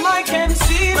jiggers and my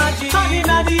MCs, hanging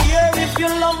out the air if you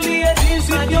love ladies.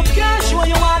 If you can't show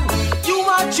you one, you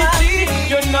are chichi.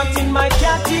 You're not in my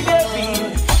category.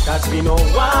 Cause we know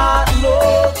what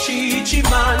no chichi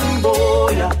man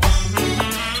boy.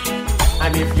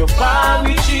 And if you fall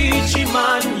with chichi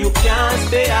man, you can't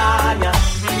stay on ya.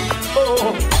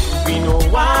 Oh, we know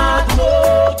what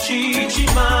no chichi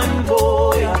man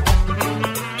boy.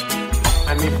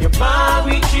 And if you fall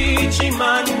with chichi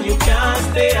man, you can't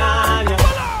stay on ya.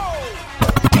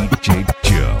 DJ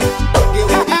Joe.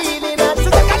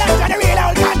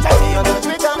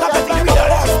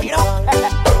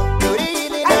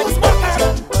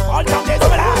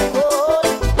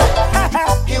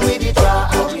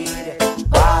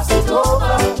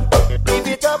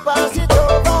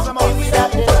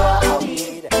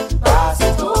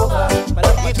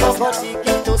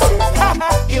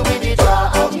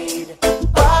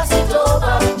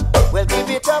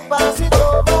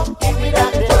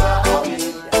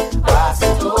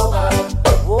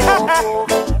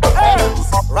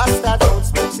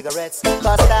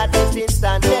 Cause that is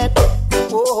instant death.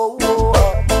 Oh, oh,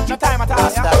 oh. No time at all.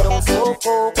 Rasta don't smoke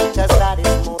coke, cause that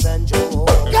is more than joke.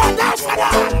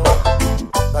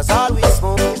 Cause all we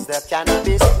smoke is the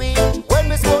cannabis weed. When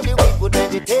we smoke the weed, good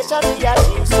meditation we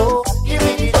achieve. So give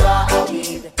me the dry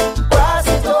weed, pass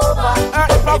it over.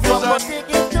 If you want to take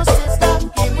it to sister,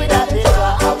 give me that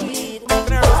dry weed,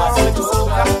 pass it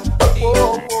over.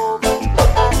 Oh, oh,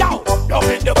 oh. Yo, don't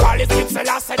in the politics, I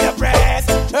lost in the press.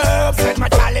 Herbs in my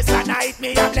chalice and night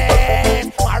me a bless.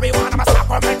 Marijuana, my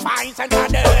sacrament, fines and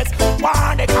others.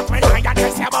 One they come from line and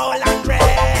dress your bowl and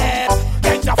dress.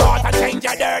 Change your fault and change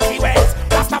your dirty ways.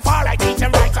 Rastafari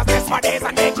teaching righteousness for days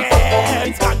and decades.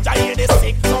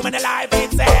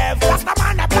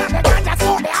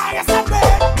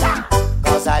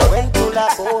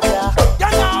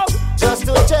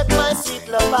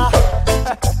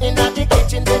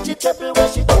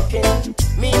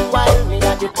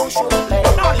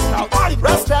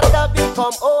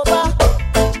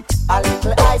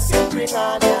 bring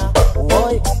on ya.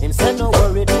 Boy, him say no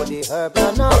worry, do the herb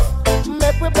enough.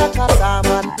 Make we black a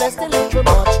salmon, bless the little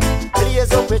much.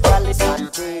 Blaze up with chalice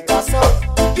and take us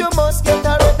up. You must get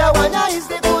a red, that one is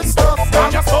the good stuff. Now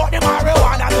you smoke the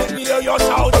marijuana, let me hear your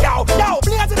shout, yo. Yo,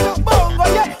 blaze it up, bongo,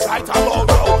 yeah. Right about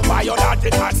now,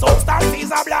 biological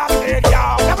substances are blasted, yo.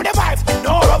 Never the vibes,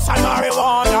 no rubs and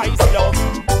marijuana is love.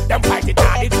 Them fight it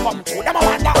hard, it come true. Them a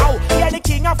wonder how. Yeah, the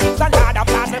king of kings and lord of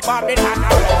lords, me Babylon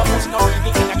and love. There's no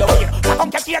real thing in your way. I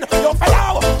come kick in, you fell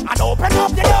out. And open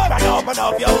up the door and open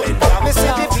up your window. Me see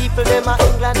the people, them a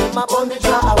England, them a bun the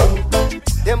jar away.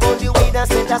 Them bun the weed and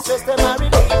say that's just them a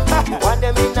relief. One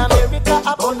them in America,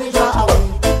 a bun the jar away.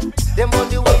 Them bun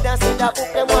the weed and say that book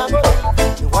them want go.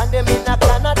 The one them in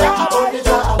Canada, a bun the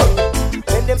jar away.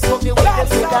 When them smoke the weed, them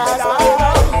say that's what they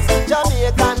want.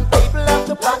 Jamaican people have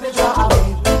to plant the jar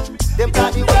away. Them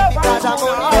plant the weed because I'm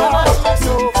only them a cheap,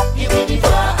 so give me the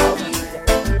jar away.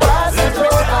 Pass it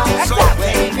over,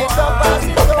 when it is up, pass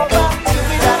it over. Give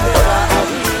me that jar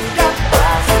away.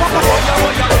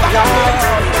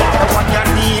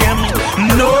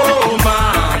 No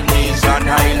man is an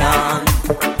island.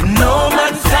 No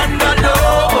man stand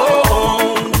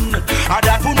alone.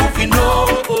 That would move no.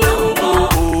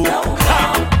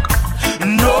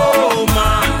 No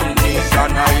man is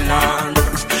an island.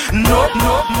 No.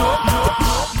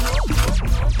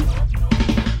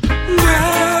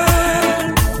 Girl,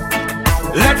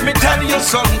 let me tell you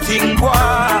something, boy.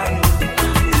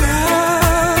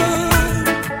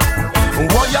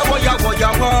 Boy,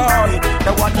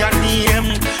 the one your name.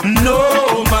 No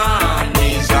man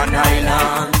is an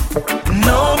island.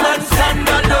 No man stand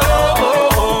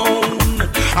alone.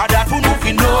 That would move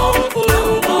you know.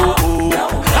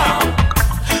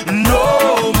 No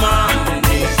man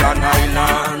is an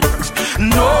island.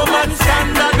 No man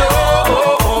stand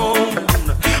alone.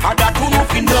 That would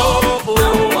move you know.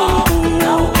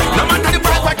 No matter the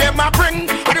price where them a bring,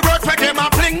 or the words where them a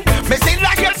fling, me still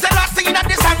like you still a sing at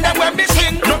the song them when me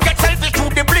sing. Look at selfish to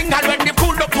the bring, and when they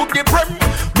pull up to the brim,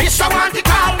 miss I want it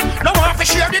all. No one to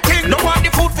share the thing, no one the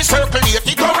food to circulate.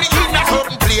 It only in a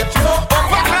certain plate.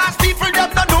 Upper class people them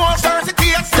don't know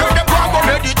certificates. Tell them go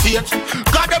meditate,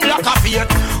 got them lack of faith.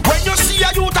 When you see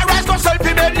a youth arise, go self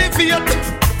elevate.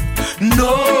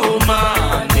 No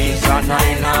man is an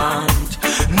island.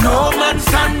 No man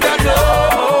stand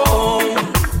alone.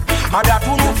 And that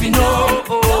will move you know.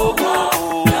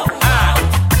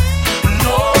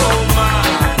 No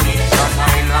man is an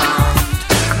island.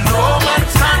 No man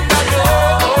stand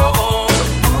alone.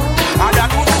 And that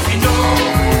will move you know.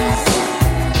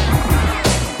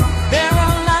 There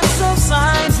are lots of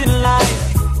signs in life,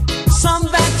 some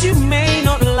that you may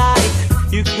not like.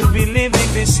 You could be living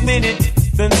this minute,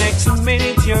 the next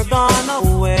minute you're gone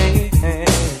away.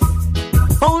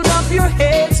 Hold up your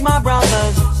heads, my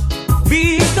brothers.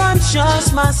 Be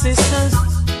conscious, my sisters.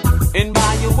 And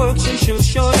by your works you shall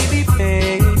surely be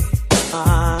paid.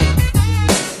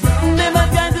 Never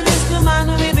get to this the man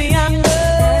with the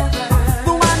anger,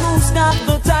 the one who's got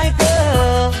the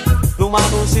tiger, the one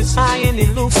who sits high and he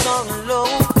looks on low.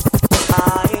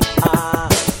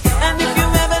 And if you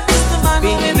ever diss the man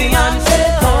with the anger,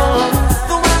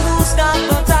 the one who's got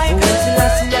the tiger,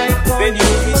 then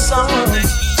you'll be sorry.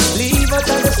 Leave us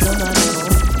at the sun and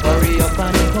come. Hurry up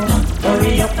and come.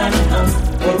 Hurry up and come.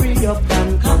 Hurry up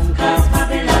and come. Cause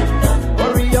Babylon done.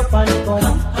 Hurry up and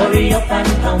come. Hurry up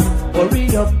and come. Hurry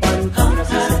up and come.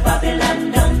 Cause Babylon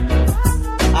done.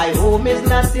 I home is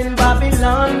not in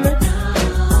Babylon.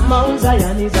 Mount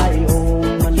Zion is I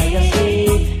home. And I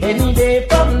say any day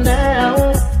from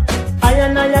now, I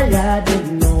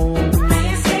didn't know.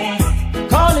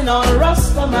 Calling on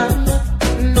Rastaman.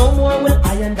 No more will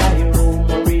I and I roam.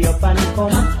 Hurry up and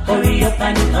come. Hurry up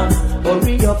and come.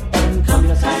 Hurry up and come.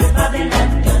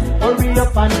 Babylon done. Hurry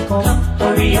up and come.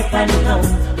 Hurry up and come.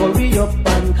 Hurry up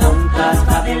and come. Cause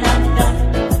Babylon done.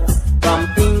 From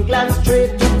England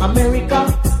straight to America,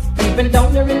 even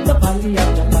down here in the valley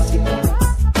of the Pacific.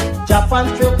 Japan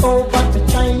straight over to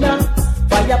China.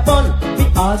 Fire upon the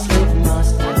all slave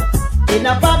master. In a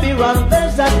Babylon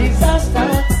there's a disaster.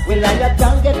 Well, I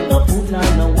can't get no food nor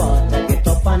no water. Get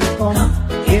up and come.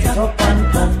 Get up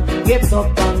and come. Get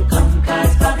up and come.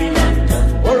 Cause Babylon done.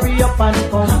 Hurry up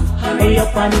and come. Hurry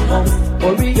up and come.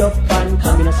 Hurry up and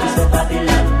come. You know, sister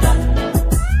Babylon done.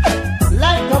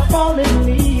 Like a falling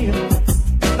leaf,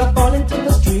 the falling to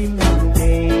the stream one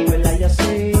day. Well, I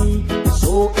say,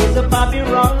 so is a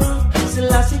Babylon.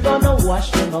 Selassie gonna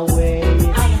wash them away.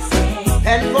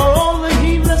 And for all the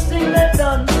heedless things they've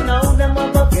done, now them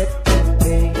gonna get them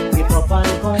pay. Get up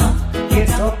and come. Get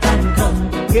up and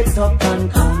come. Get up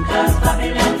and come. Cause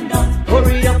Babylon done.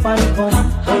 Hurry up and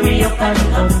come. Hurry up and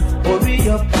come. Hurry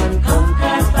up and come.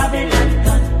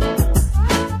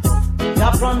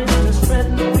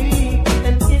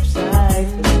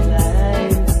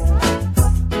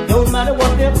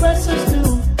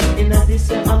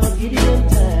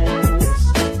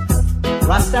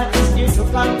 Rasta is here to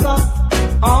conquer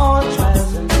all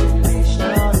trials and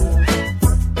tribulations.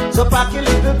 So pack your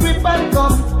little grip and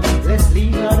come. Let's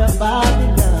leave out of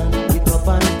Babylon. Get up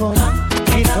and come.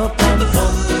 Get up and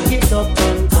come. Get up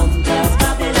and come. Just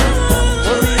Babylon.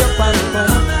 Hurry up and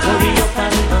come. Hurry up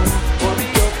and come. Hurry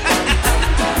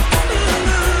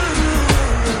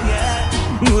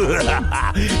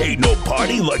up. Ain't no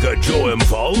party like a Joe M.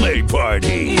 Falme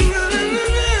party.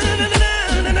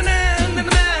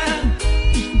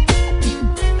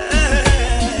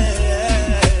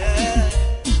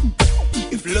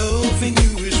 If loving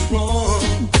you is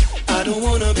wrong, I don't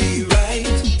wanna be right.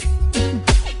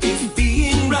 If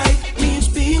being right means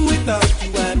being without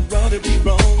you, I'd rather be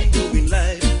wrong doing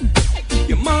life.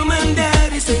 Your mom and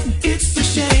daddy say it's a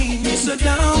shame, it's a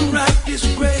downright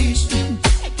disgrace.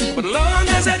 But long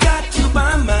as I got you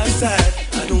by my side,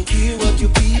 I don't care what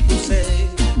your people say.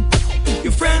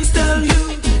 Your friends tell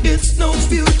you it's no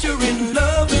future in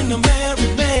love in a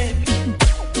married man.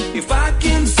 If I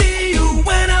can see you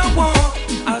when I want,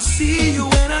 I'll see you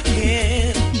when I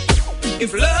can.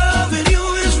 If loving you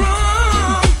is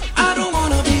wrong, I don't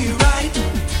wanna be right.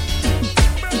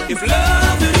 If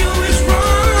loving you is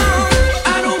wrong,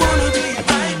 I don't wanna be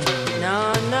right. No,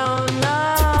 no, no.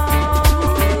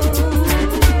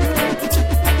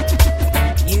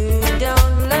 You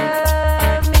don't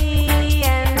love me,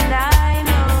 and I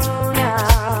know now.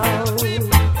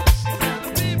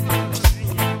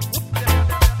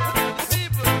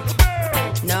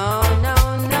 No, no,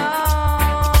 no.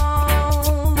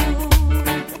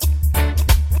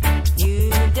 You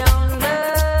don't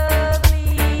love me,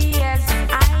 yes,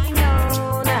 I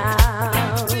know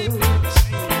now.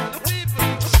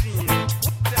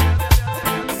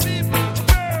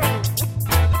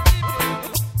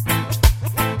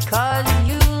 'Cause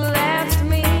you left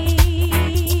me,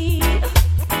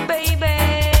 baby,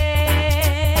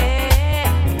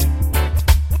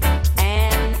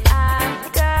 and I've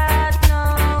got no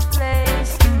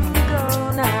place to go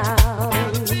now.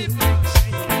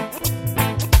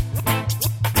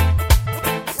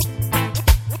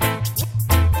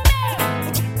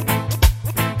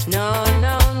 No,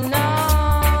 no, no.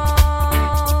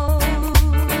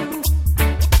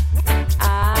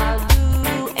 I'll do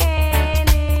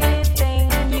anything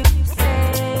you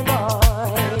say, boy.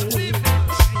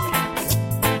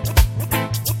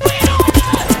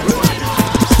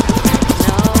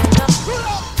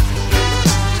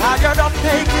 Tired of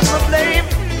taking the blame,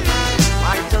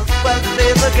 might as well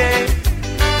play the game.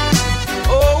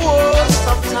 Oh,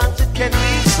 sometimes it can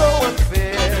be so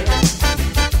unfair.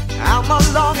 I'm a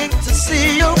longing to see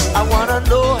you. I wanna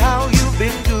know how you've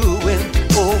been doing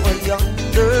over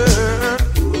yonder.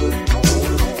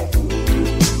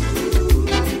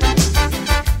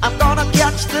 I'm gonna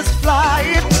catch this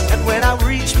flight, and when I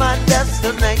reach my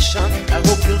destination, I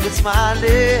hope you'll be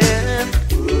smiling,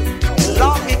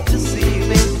 longing to see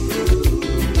me.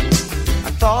 I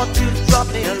thought you'd drop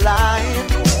me a line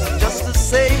just to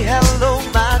say hello,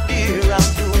 my dear. I'm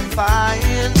doing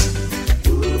fine.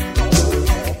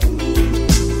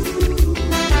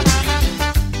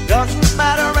 Doesn't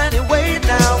matter anyway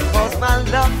now, 'cause my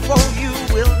love for you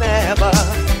will never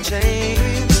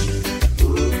change.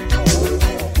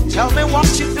 Tell me what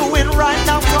you're doing right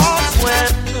now, 'cause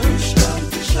when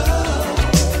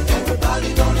everybody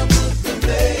gonna put the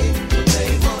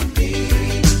blame on me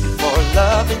for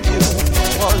loving you,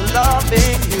 for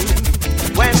loving you.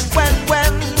 When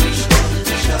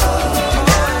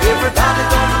everybody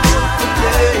gonna put the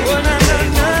blame on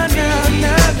me.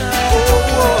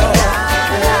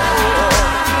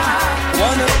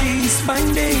 One of these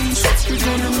fine days, we're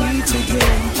gonna meet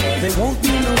again. There won't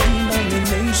be no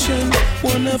denomination.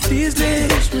 One of these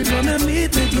days, we're gonna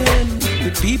meet again.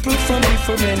 With people from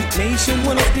different nations.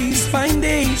 One of these fine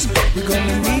days, we're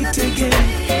gonna meet again.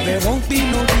 There won't be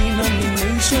no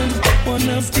denomination. One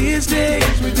of these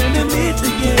days, we're gonna meet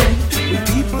again. With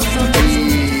people from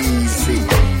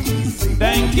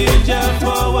Thank you, Jah,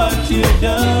 for what you've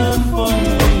done for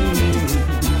me.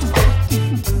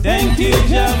 Thank you,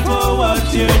 Jah, for what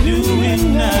you're doing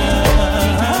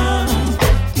now.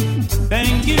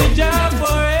 Thank you, Jah,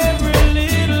 for every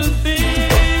little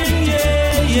thing,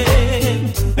 yeah, yeah.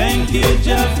 Thank you,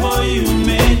 Jah, for you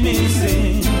made me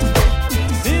sing.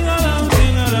 Sing along,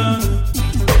 sing along.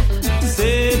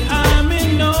 Said I'm in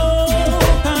no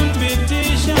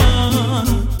competition,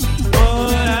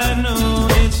 but I know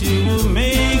that you will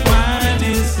make my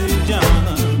decision.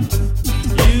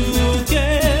 You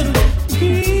can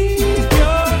keep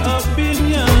your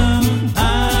opinion.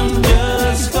 I'm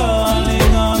just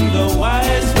calling on the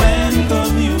wise man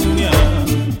communion.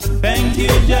 Thank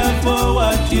you, Jah, for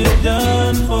what you've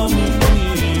done for me.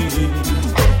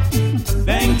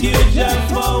 Thank you, Jah,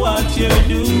 for what you're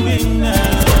doing now.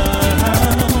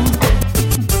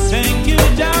 Thank you,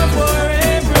 Jah, for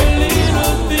every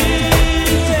little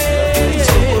thing.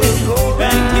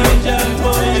 Thank you, Jah,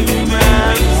 for you,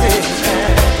 man.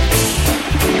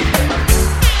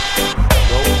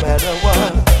 No matter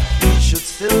what, we should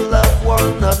still love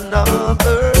one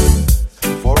another.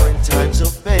 For in times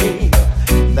of pain,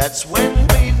 that's when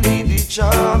we need each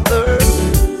other.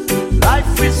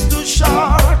 Life is too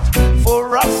short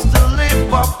for us to live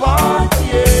apart,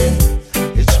 yeah.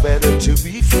 It's better to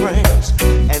be friends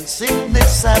and sing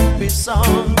this happy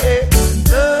song, yeah.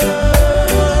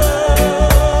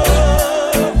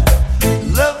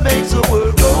 Love makes the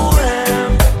world go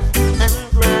round and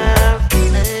round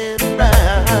and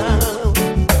round.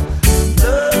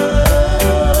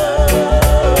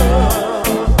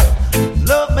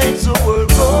 Love makes the world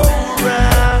go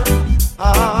round.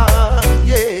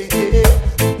 Yeah, yeah.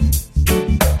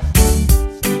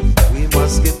 We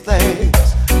must give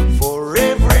thanks for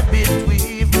every bit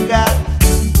we've got.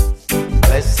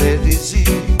 Blessed is he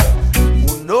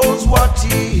who knows what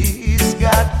he's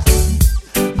got.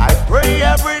 I pray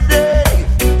every day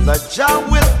that Jah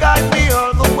will guide me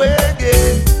all the way,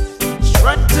 yeah.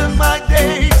 Strengthen my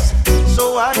days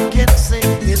so I can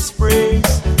sing his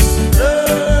praise.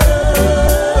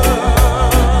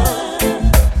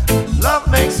 Love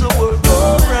makes the world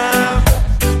go round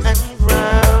and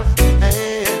round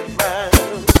and round.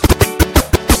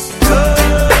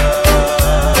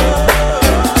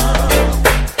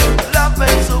 Love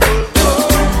makes the world go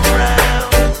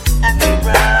round and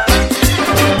round.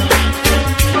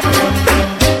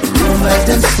 Rumors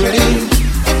them spreading,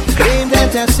 claim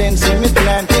that I sense in me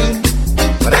planting,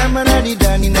 but I'm already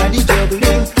done in the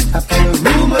juggling. I feel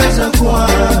rumors of war.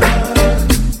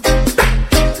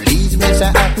 Please, Mr.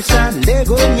 Officer, let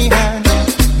go me hand.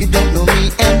 You don't know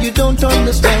me and you don't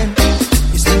understand.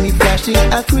 You see me flashing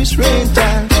a Chris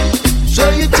Rental, so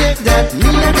you take that me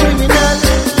a criminal.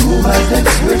 Rumors them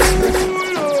spreading.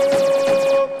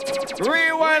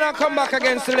 Rewind and come back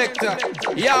again, selector.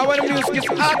 Yeah, when the music is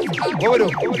hot, what we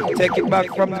do? Take it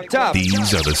back from the top.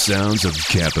 These are the sounds of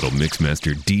Capital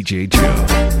Mixmaster DJ Joe.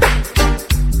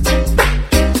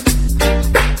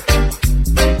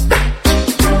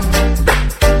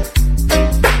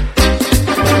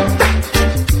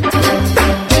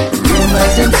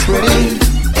 Rumors them spreading,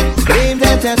 claim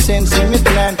that I sense in me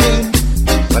planting,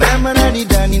 but I'm already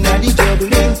done in the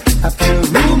juggling. I feel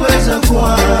rumors of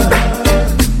war.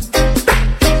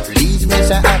 Please,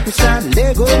 Mr. Officer,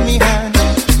 let go me hand.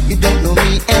 You don't know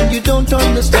me and you don't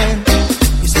understand.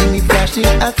 You see me flashing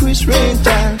a Chris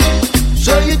Rental,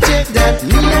 so you take that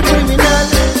me a criminal.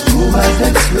 Rumors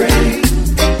them spreading,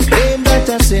 claim that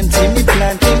I sense in me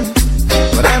planting,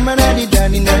 but I'm already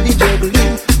done in the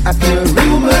juggling. I feel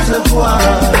rumors of war.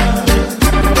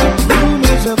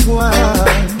 Rumors of war.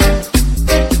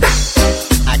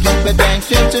 I keep a dance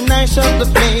to nice up the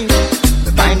place.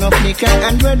 The fine of liquor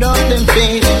and red off them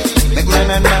face. Make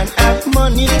man and man have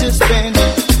money to spend.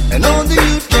 And all the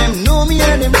youth them know me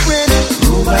and them friends.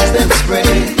 Rumors them spread.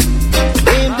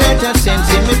 Claim that I sense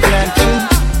in me planting,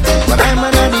 but I'm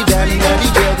already done in the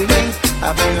juggling.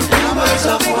 I feel rumors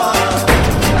of war.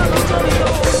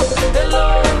 Hello,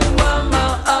 Mama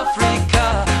Africa,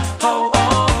 how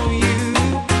are you?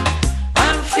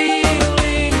 I'm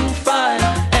feeling fine,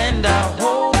 and I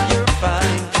hope you're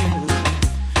fine too.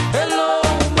 Hello,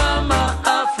 Mama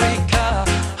Africa,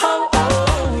 how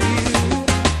are you?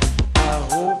 I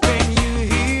hope when you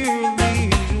hear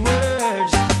these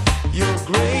words, your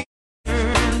gray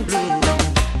turn blue.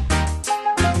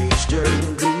 It's turn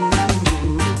blue.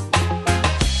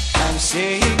 I'm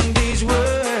saying these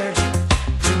words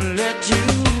to let you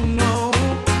know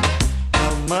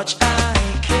how much I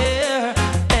care,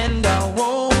 and I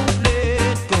won't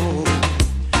let go.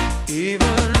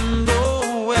 Even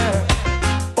though we're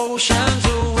oceans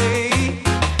away,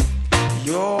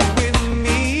 you're with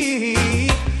me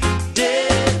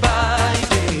day by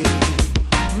day.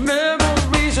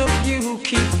 Memories of you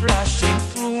keep flashing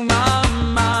through my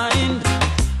mind.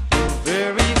 The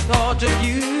very thought of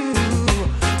you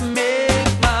make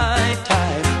my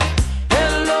time.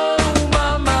 Hello,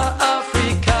 Mama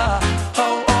Africa,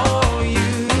 how are you?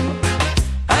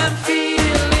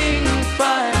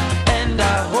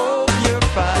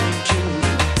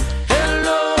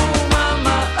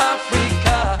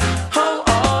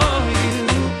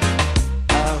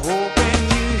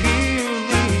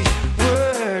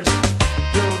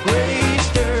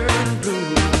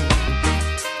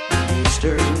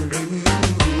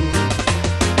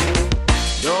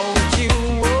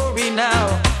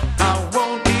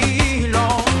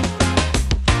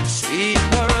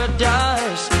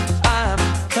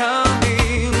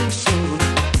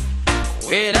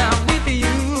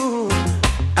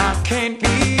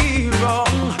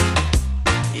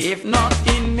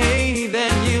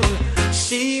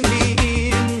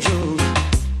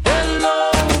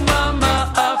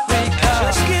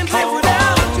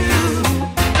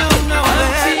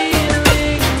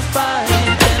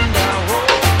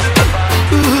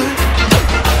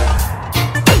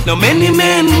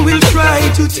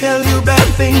 to tell you bad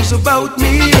things about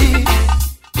me.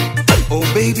 Oh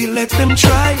baby, let them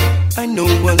try. I know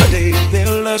one day their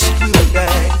lust will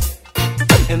die,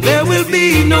 and there will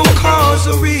be no cause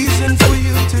or reason for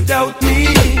you to doubt me.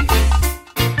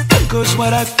 Cause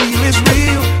what I feel is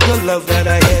real. The love that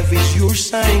I have is your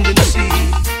signed and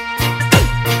sealed.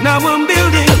 Now I'm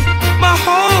building my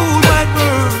whole wide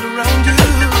world around you.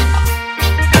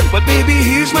 But baby,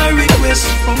 here's my request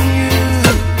from you.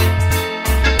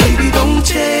 Baby, don't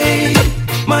take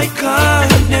my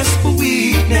kindness for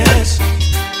weakness.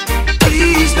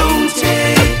 Please don't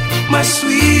take my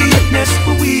sweetness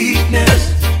for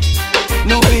weakness.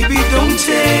 No, baby, don't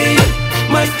take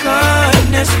my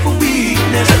kindness for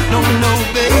weakness. No, no,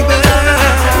 baby,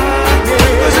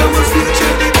 cause our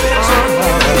future depends on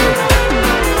you.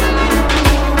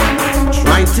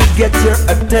 Trying to get your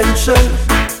attention,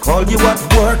 call you at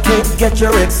work, can't get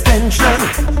your extension.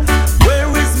 Where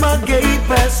is my gate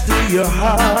pass to your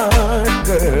heart,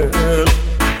 girl?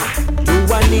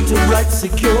 Do I need to write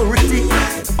security in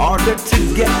order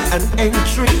to get an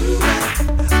entry?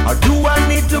 Or do I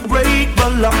need to break the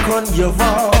lock on your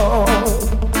vault?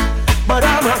 But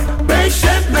I'm a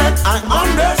patient man, I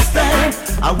understand.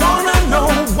 I wanna know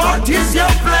what is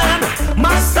your plan.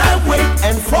 Must I wait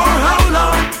and for how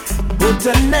long? Put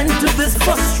an end to this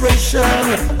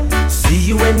frustration. See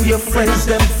you and your friends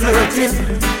them flirting,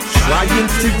 trying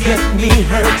to get me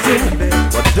hurting.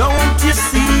 But don't you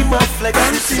see my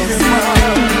flexibility?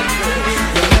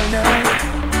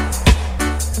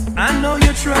 I know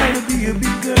you're trying to be a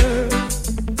big girl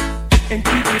and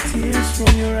keep the tears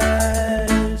from your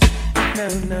eyes.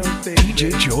 Now, baby.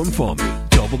 DJ Joe and Falmy,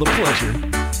 double the pleasure,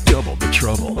 double the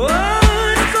trouble.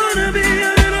 Oh, it's gonna be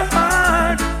a little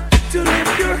hard to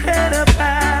lift your head up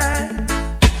high.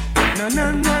 No,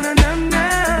 no, no, no, no,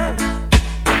 no.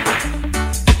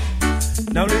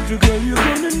 Now, little girl, you're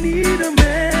gonna need a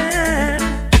man.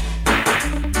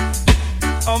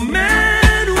 A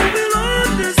man who will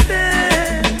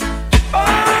understand.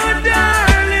 Oh,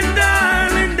 darling,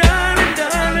 darling, darling,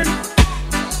 darling,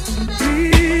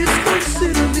 please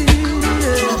consider me.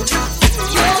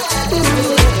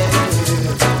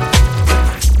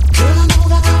 Girl, I know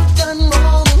that I've done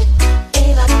wrong,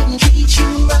 and I didn't treat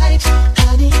you right,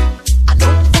 honey. I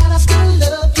know that I still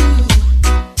love you,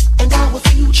 and our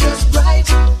future's bright.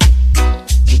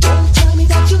 You don't tell me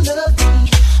that you love me,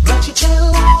 but you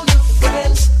tell all your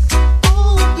friends.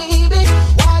 Oh, baby,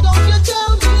 why don't you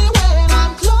tell me when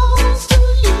I'm close to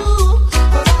you?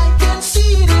 But I can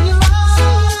see it in your eyes,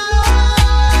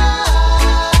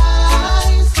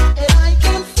 and I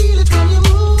can feel it when you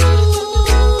move.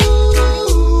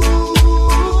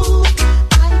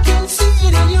 I can see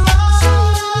it in your eyes,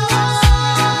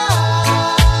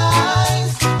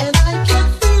 and I can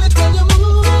feel it when you move.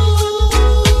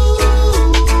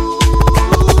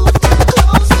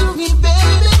 Close to me,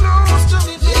 baby, close to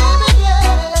me, baby,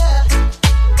 yeah.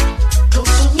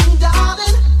 Close to me,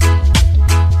 darling.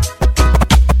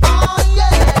 Oh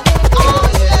yeah, oh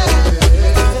yeah.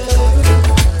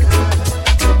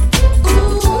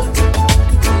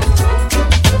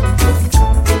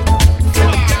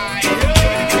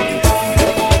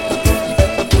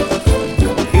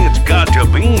 It's got to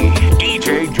be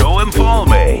DJ Joe and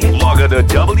Falme. Log on to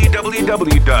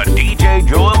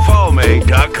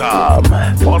www.djjoeandfalme.com.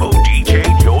 Follow DJ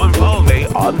Joe and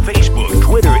Falme on Facebook,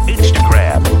 Twitter,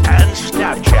 Instagram, and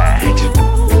Snapchat.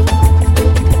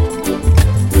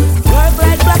 Work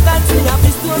like black and see a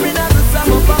fish story that the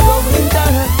summer for the winter.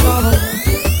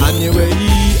 On your way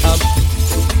up,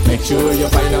 make sure you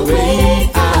find a way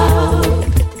out.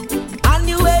 On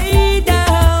your way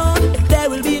down, there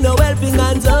will be no helping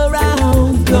hands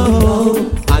around. No.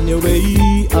 On your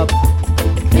way up,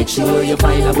 make sure you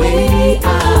find a way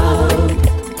out.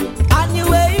 On your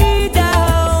way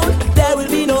down, there will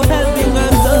be no helping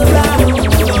hands around.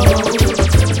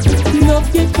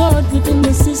 Love get caught within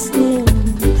the system.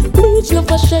 Bleach love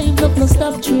for shame, love no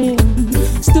stop train.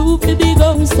 Stupid big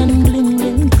house and bling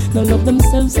bling. No love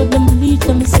themselves so them bleach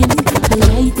them skin.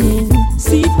 Lightning,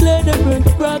 see clear the burn,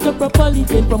 brought up properly.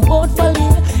 Then from both valley,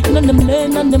 in on them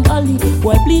lane and them alley.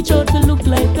 Why bleach out to look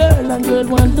like girl and girl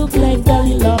want look like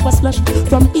dolly. Lava splash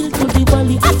from hill to the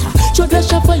valley. Atta, should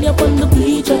rush a fire upon the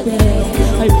bleach again.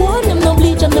 I want them no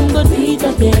bleach and them good bleach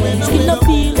again. Still a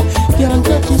feel, can't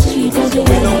touch the street again.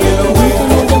 We don't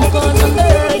know them cause of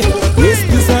girl. Yes,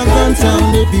 this a gun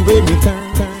sound everywhere me turn.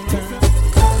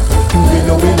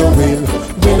 Willow, willow, willow,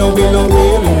 willow, willow,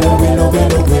 willow, willow,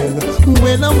 willow,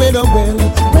 willow, willow, willow,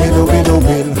 willow, willow,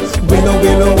 willow,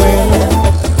 willow, willow.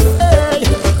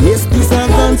 Yes, this a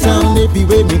gun sound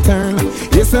everywhere me turn.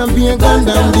 Yes, I'm being gunned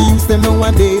down. The youth them know I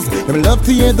nowadays, them love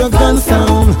to hear the gun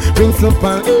sound.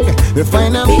 Principal, we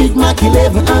find a Big Mac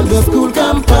 11 on the school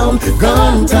compound.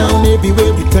 Gun town,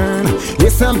 everywhere we turn.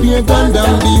 Yes, I'm being gun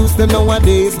down. The youth them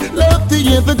nowadays love to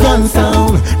hear the gun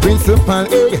sound. Principal,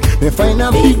 we find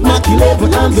a Big Mac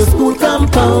 11 on the school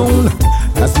compound.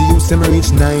 As the youth them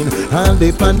reach 9, all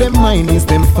they pan them mind is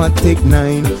them fat take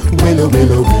 9. Well,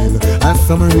 well, well. As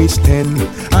some reach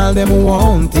 10, all them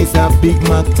want is a Big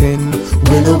Mac 10.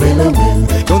 Well, well, well.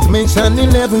 Don't mention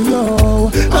 11, yo.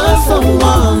 All some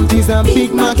want is a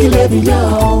Big Mac 11,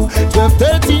 yo. 12,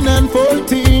 13 and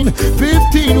 14,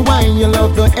 15. Why you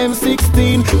love the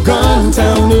M16? Gun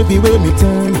town everywhere me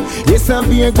turn. Yes, I'm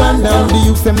being gun down. The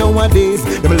youth them nowadays,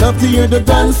 them love to hear the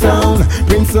gun sound.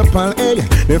 Principal,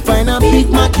 they find a Big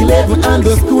Mac 11 on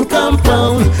the school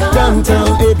compound.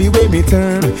 Downtown everywhere me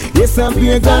turn. Yes, I'm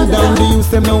being gun down. The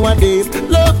youth them nowadays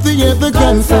love to hear the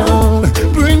gun sound.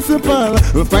 Principal,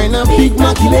 we find a Big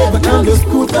Mac 11 on the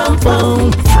school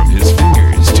compound. From his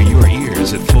fingers to your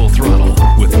ears at full throttle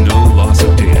with no loss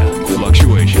of data,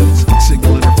 fluctuations,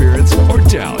 signal interference, or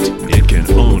doubt. It can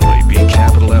only be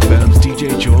Capital FM's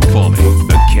DJ Joe Falme.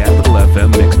 The Capital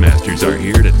FM Mixmasters are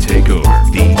here to take over.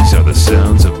 These are the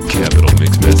sounds of Capital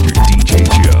Mixmaster DJ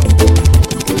Joe.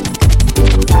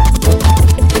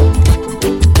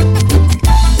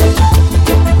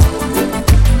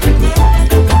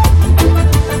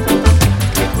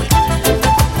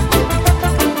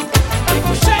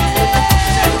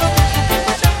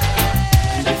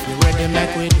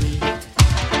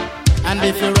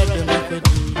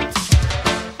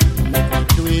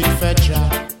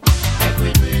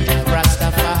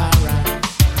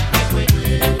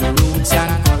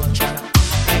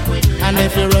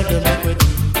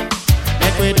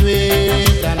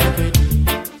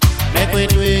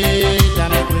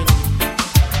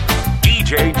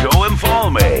 DJ Joe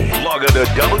Falme. Log on to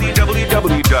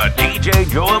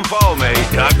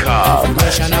www.djjoeinfalme.com. Every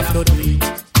nation have to do it.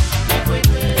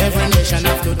 Every nation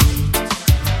have to do it.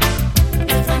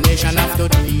 Every nation have to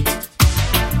do it.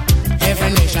 Every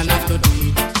nation have to do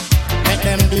it. Make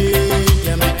them do it,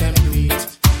 you make them do it.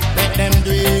 Make them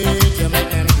do it, you make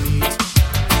them do it.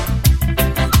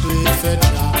 Do it for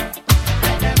Jah,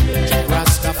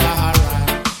 Rastafari.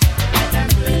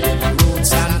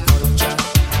 Roots and culture.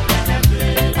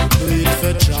 Do it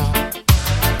for Jah,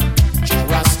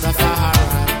 Rastafari.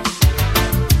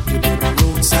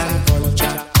 Roots and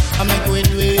culture. I make we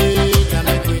do it, I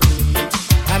make we do it.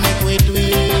 I make we do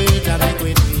it, I make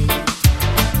we do it.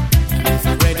 And if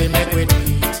you're ready, make we do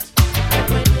it.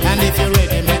 And if you're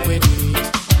ready, make we do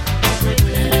it.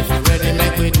 And if you're ready,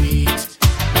 make we do it.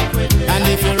 And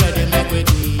if you're ready, make we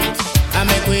do it. I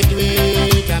make we do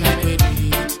it, I make we do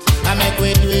it. I make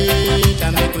we do it, I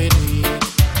make we do it.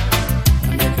 I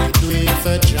make we do it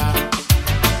for Jah,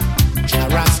 Jah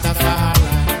Rastafari.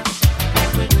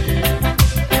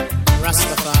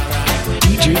 Rastafari.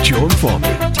 DJ Joe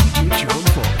Falme. DJ Joe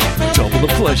Falme. Double the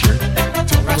pleasure.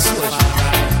 Double the pleasure.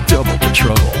 Double the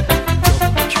trouble.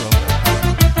 Double the trouble.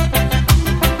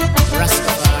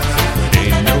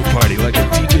 Ain't no party like a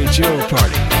DJ Joe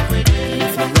party.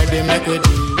 If you're ready, make we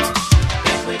do it.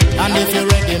 And if you're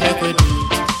ready, make we do it.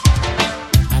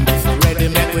 And if you're ready,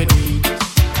 make we do it.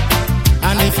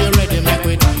 And if you're ready, make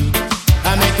we do it.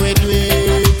 I make we do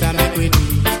it, I make we do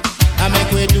it. I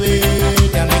make we do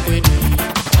it, I make we do it.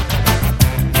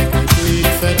 Make we do it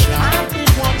for Jah.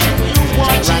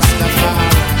 Rastafari.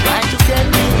 Try to tell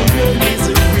me the world is a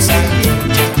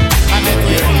I make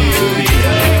we do it.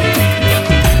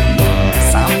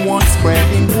 Someone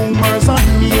spreading rumors on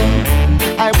me.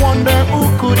 I wonder who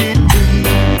could it be?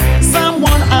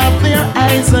 Someone have their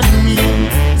eyes on me,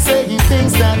 saying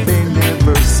things that they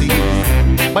never see.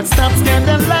 But stop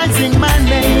scandalizing my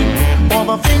name for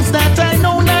the things that I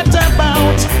know not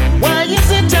about. Why is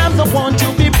it times I want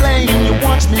to be playing? You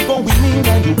watch me going in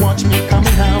and you watch me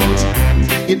coming out.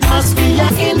 It must be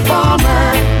an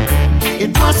informer.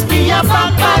 It must be a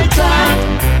backbiter.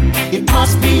 It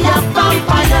must be a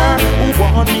vampire who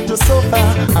want me to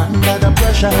suffer under the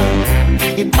pressure.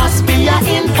 It must be an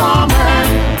informer.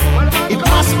 It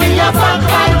must be a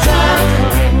backbiter.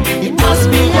 It must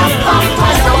be a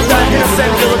vampire.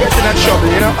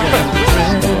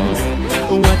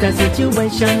 What a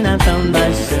situation I found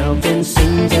myself in.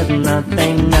 Seems there's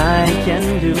nothing I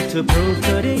can do to prove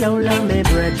to the old me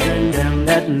brethren them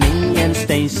that me and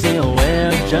Stacy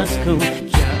we're just cool.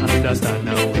 Can't understand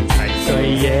how we fight, so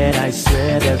yet I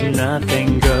swear there's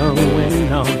nothing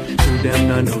going on. To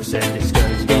them no say this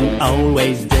girl's been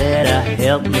always there to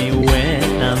help me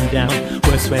when calm down.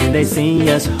 Worse when they see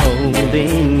us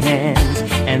holding hands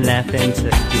and laughing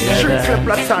together.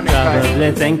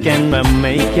 Probably thinking we're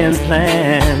making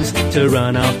plans to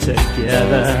run off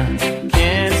together.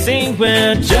 Can't see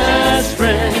we're just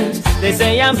friends. They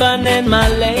say I'm burning my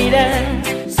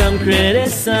lady. Some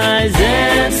criticize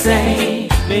and say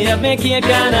me up me cake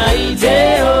and I eat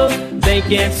it. They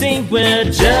can't see we're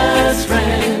just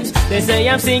friends. They say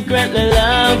I'm secretly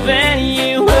loving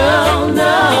you. Oh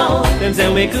no. Them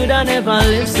say we coulda never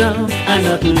live so. I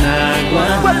nothing like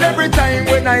one. Well, every time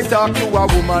when I talk to a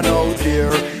woman out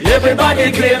there,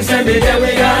 everybody claims to be there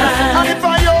we are. And if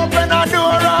I open a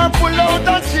door and pull out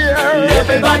a chair,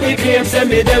 everybody claims to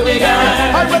be there we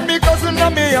are. And when me cousin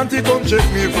and me auntie come check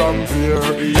me from fear,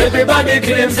 everybody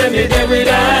claims to be there we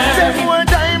are. Say more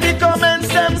time the comments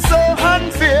them so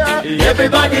unfair.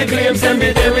 Everybody claims to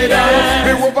be there with us.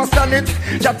 We overstand it,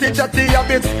 chatty a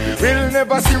bit. We'll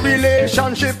never see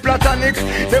relationship platonic.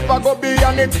 Never go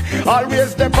beyond it,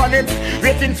 always step on it.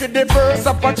 Waiting for the first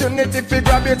opportunity to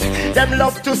grab it. Them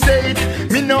love to say it,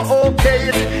 me no okay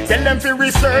it. Tell them to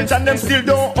research and them still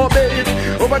don't obey it.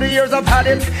 Over the years I've had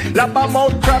it, lap a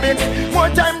mouth crab it. More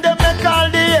time them make all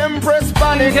the empress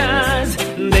panic. Because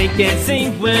they can't see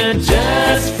we're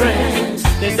just friends.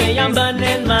 They say I'm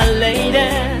burning my lady.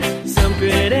 Some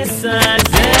criticize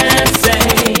and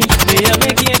say me a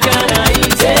make you kinda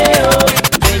easy.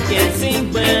 They can't see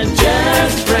we're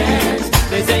just friends.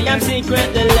 They say I'm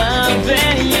secretly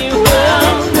loving you.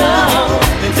 Oh no.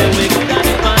 They say we could not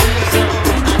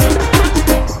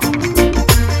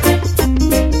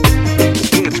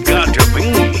It's got to be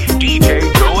DJ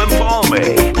Joe Infalme.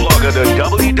 Log on to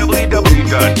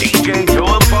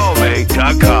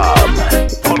www.djjoeinfalme.com.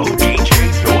 Follow DJ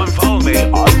Joe Infalme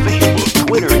on Facebook,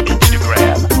 Twitter,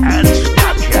 Instagram, and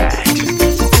Snapchat.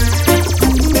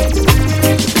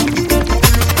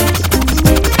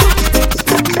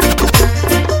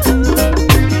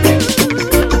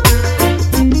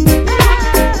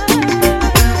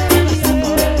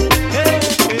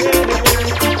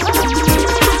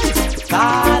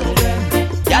 Call them,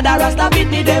 yeah, the Rasta beat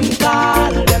me, them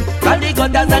call them. Call the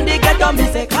gutters and the ghetto, me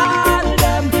say call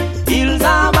them. Hills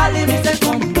and valley, me say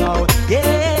come down,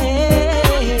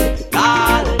 yeah.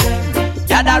 Call them,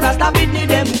 yeah, the Rasta beat me,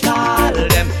 them call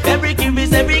them. Every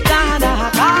crevice, every corner,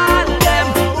 call them.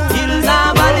 Hills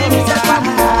and valley, me say come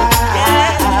down,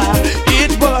 yeah.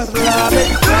 It was love at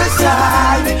first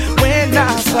sight when I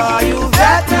saw you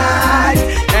that night,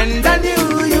 and I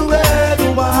knew you were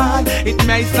the one. It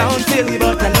may sound silly,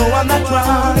 but I know I'm not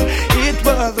wrong. It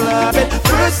was love at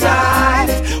first sight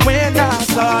when I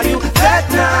saw you that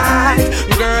night.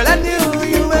 Girl, I knew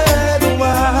you were the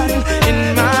one.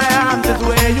 In my arms is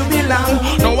where you belong.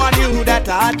 No one knew that I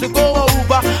had to go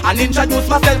over and introduce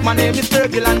myself. My name is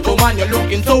Turbulent. Come on, you're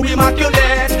looking so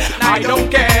immaculate. I don't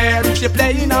care if she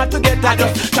playing hard to get. I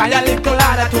just try a little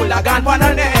harder to log on for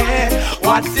her name.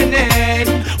 What's your name?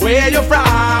 Where you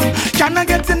from? Can I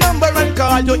get your number and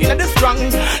call you in the strong?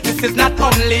 This is not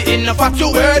only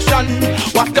infatuation.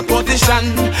 What's the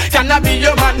position? Can I be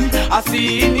your man? I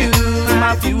see in you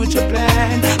my future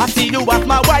plan. I see you as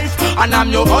my wife and I'm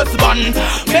your husband.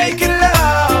 Making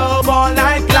love all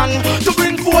night long to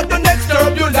bring forth the next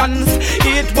turbulence.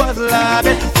 It was love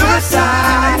at first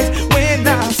sight when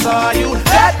I saw you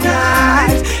that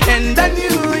night, and I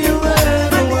knew you were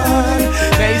the one.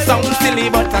 May sound silly,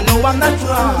 but I know I'm not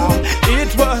wrong.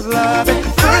 It was love at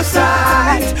first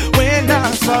sight when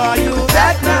I saw you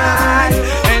that night,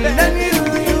 and I knew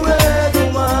you were the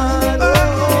one.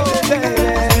 Oh,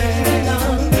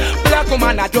 baby. Black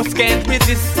woman, I just can't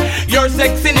resist your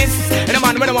sexiness. And the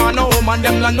man when I want no woman,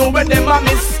 them not know where them I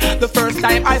miss. The first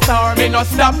time I saw her, me not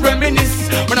stop reminisce.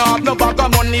 When I have no bag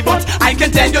of money, but I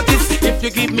can tell you this: if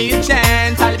you give me a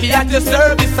chance, I'll be at your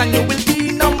service, and you will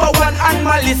be number one on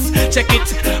my list. Check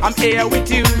it, I'm here with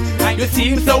you. You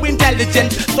seem so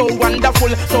intelligent, so wonderful,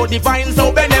 so divine,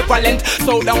 so benevolent,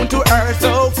 so down to earth,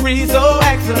 so free, so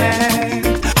excellent.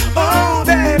 Oh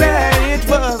baby, it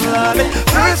was love at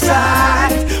first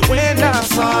sight when I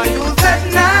saw you that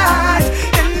night,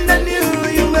 and I knew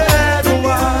you were the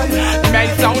one. May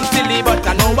sound silly, but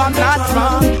I know I'm not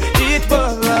wrong. It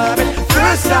was love at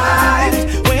first sight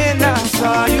when I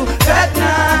saw you that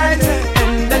night,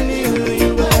 and I knew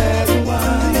you were the one.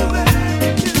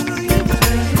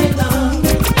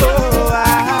 Oh,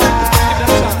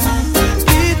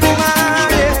 it was my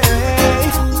day.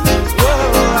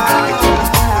 Oh,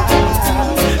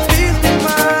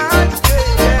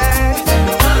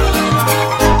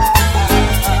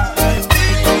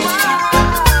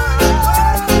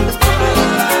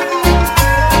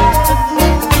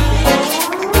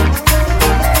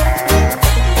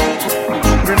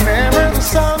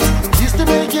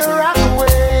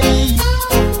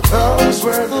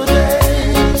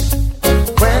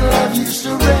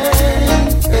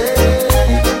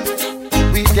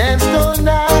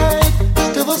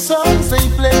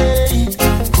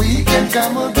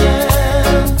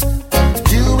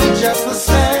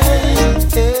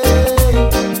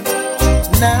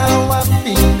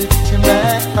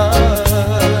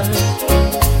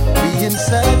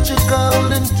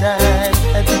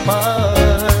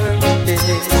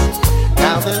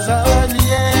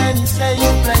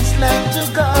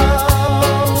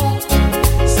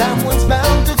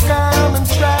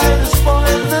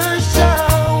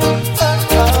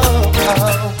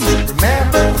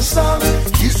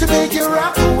 make you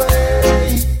rock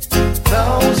away.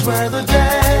 Those were the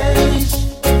days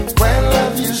when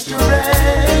love used to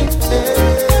reign.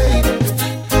 Hey.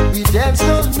 We danced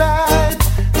all night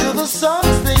to the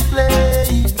songs they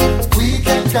play. We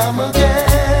can come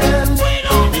again. We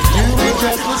do it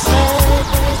just the same.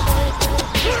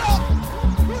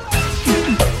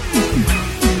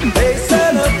 They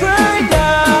celebrate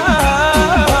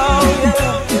now,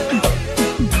 yeah.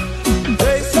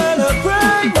 They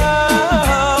celebrate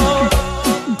now.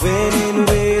 Winning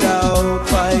without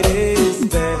fighting is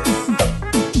best.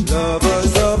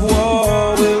 Lovers of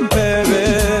war will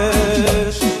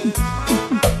perish.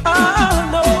 I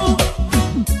know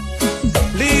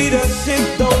leadership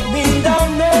don't mean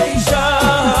damnation.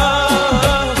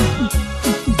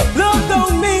 Love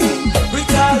don't mean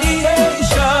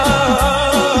retaliation.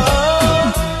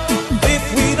 If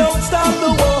we don't stop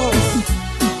the wars,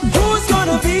 who's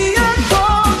gonna be at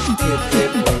fault? If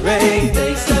it rain,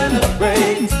 they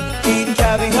celebrate. Eat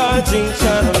caviar, drink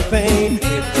champagne.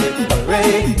 If it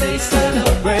rain, they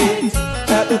celebrate.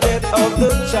 At the death of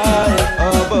the child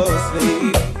of a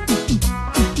slave.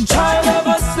 Child of a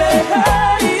slave,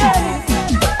 hey, yeah.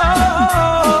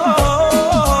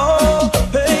 Oh,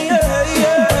 hey, yeah,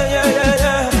 yeah, yeah, yeah,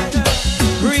 yeah.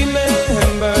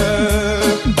 Remember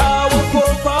our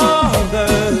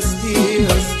forefathers'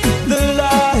 tears, the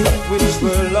life which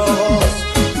were lost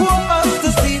for us to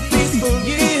see peaceful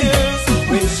years.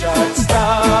 When shots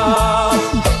stop,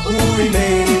 who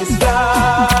remains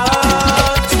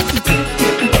flat?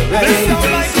 Rain,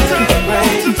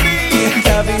 rain,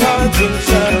 caviar, drink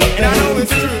champagne. And I know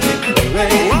it's true.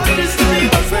 Rain, what is the rain,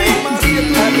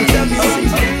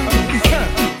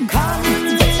 Come,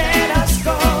 let us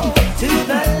go to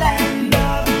the land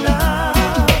of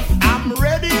love. I'm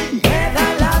ready. Where the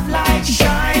love light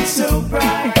shines so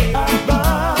bright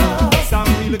above. Sound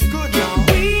really good, y'all.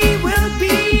 We will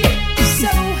be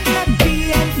so happy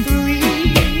and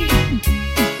free.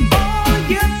 All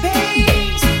your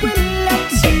pains will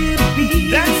let you be.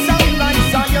 That sounds like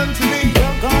Zion to me.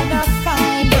 You're gonna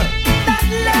find that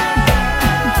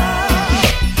love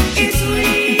is real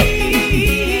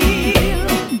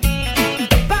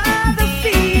by the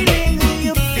feeling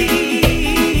you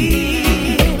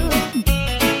feel.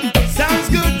 Sounds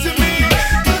good to me.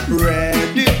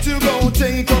 Ready to go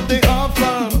take up the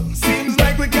offer. Seems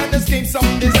like we can escape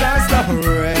some disaster.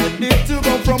 Ready to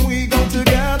go from we go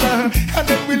together. And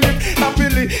then we live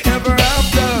happily ever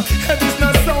after. And it's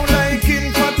not sound like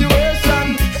infatuation.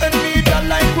 And neither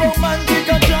like romantic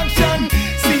attraction.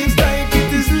 Seems like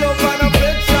it is love and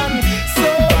affection. So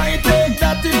I take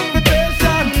that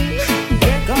invitation.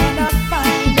 We're gonna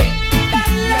find that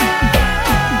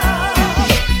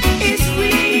love is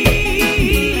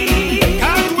real.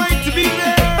 Can't wait to be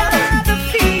there. By the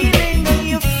feeling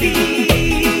you feel.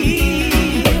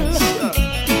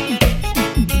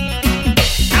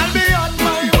 I'll be on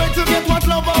my way to get what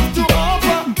love has to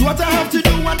offer. What I have to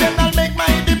do, and then I'll make my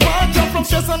departure from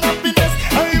stress and happiness.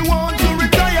 I want to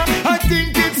retire. I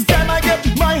think it's time I get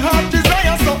my heart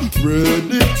desire. So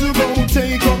ready to go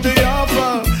take up the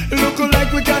offer. Look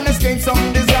like we can escape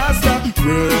some disaster.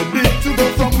 Ready to go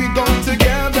from we go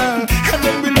together. And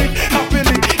then we live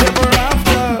happily ever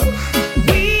after.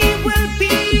 We will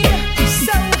be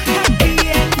so happy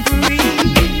and free.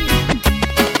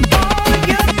 All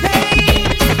your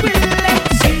pains will let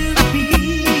you be.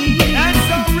 That's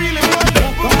so really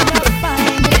wonderful. Gonna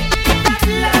find that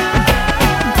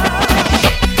love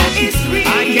is real. I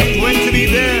can't wait to be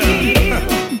there.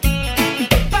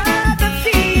 By the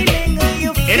feeling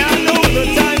you feel. And I know the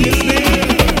time is there.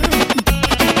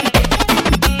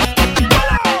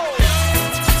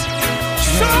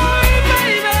 Sorry,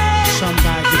 baby.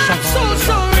 Somebody, I'm so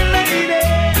sorry, lady.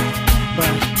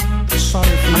 but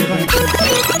sorry for you.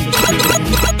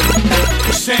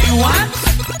 Say what?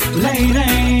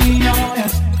 Lady, you're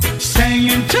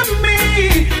saying to me,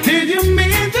 did you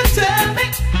mean to tell me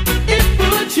it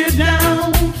put you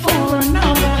down for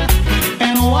another?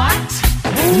 And what?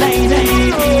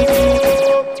 Lady.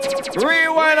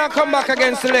 Rewind and come back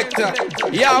again, selector.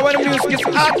 Yeah, when the music is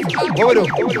hot, what we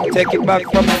do? Take it back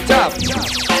from the top.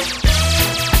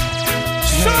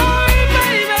 Sorry,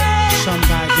 baby.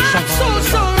 Somebody, I'm so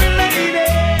sorry, lady.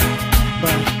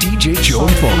 DJ Joe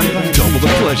and Paul, double the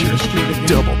pleasure,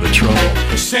 double the trouble.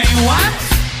 Say what?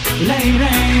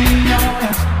 Lady,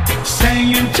 you're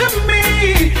saying to me,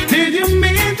 did you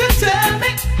mean to tell me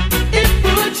it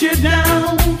put you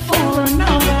down for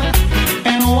another?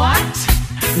 And what?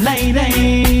 Lady,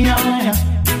 you're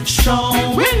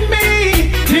showing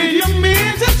me, did you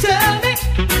mean to tell me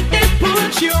it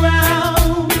put you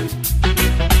out?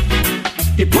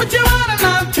 It put you out and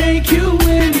I'll take you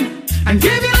in and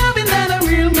give you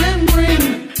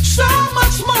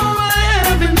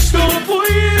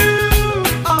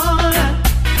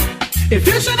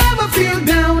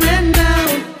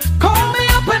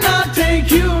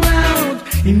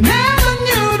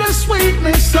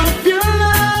of your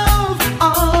love.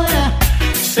 Oh yeah.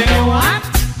 Say what,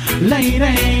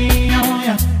 lady? Oh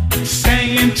yeah.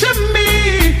 Saying to me,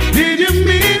 did you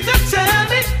mean to tell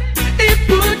me it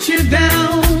put you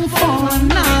down for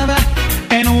another?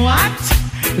 And what,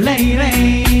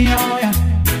 lady? Oh yeah.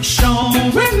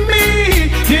 Showing me,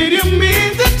 did you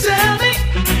mean to tell me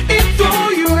it throw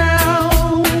you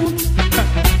out?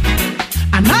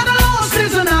 Another loss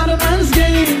is another man's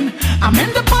gain. I'm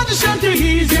in the position to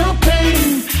ease your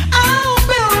pain. I'll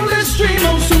build this dream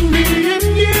of me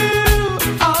and you.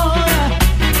 Oh yeah.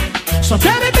 So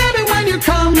baby, baby, when you're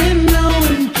coming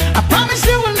home, I promise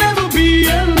you will never be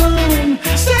alone.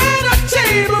 Set a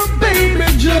table, baby,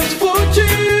 just for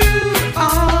two.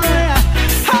 Oh yeah.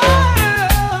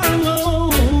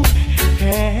 Oh,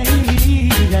 hey, hey,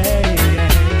 hey.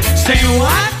 Say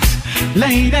what,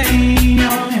 lady?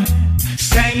 Oh yeah.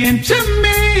 Saying to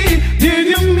me, did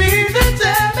you mean to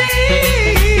tell me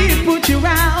put you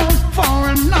out for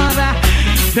another?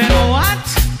 Then what,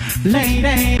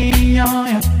 lady? Oh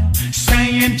yeah.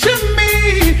 Saying to me,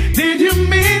 did you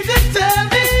mean to tell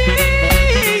me?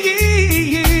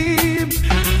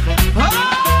 Oh,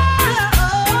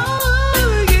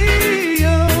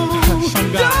 yeah.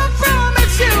 Don't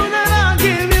promise you that I'll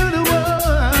give you the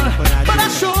world, but I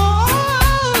sure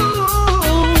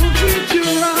treat you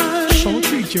right. Sure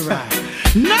treat you right.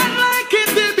 Not like it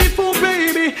did before,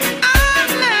 baby. I'll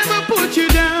never put you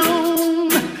down.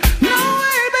 No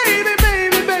way, baby,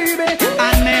 baby, baby. I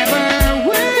never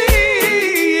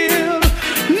will.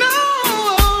 No.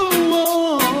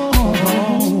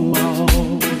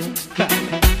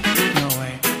 No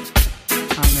way.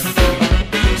 I'll never do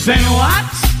it. Say what,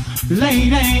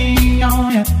 lady? Oh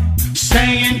yeah.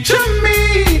 Saying to me,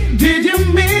 did you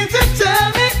mean to tell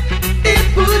me it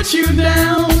put you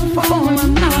down for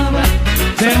another?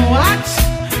 Then what,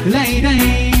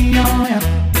 lady? Oh yeah.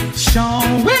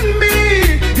 Showing me,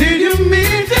 did you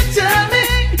mean to tell me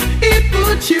it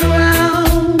put you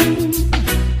out?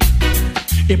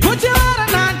 It put you out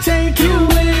and I take you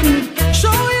in.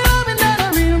 Show you loving that I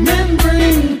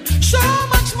remembering. So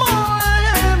much more I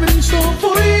have in store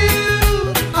for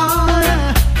you. Oh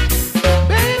yeah.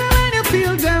 Baby, when you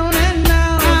feel down and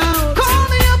out, call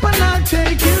me up and I'll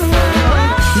take you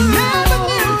out. Never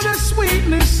knew the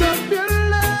sweetness of your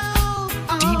love.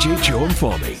 DJ Joe and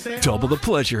Fommy. Double the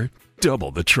pleasure,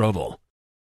 double the trouble.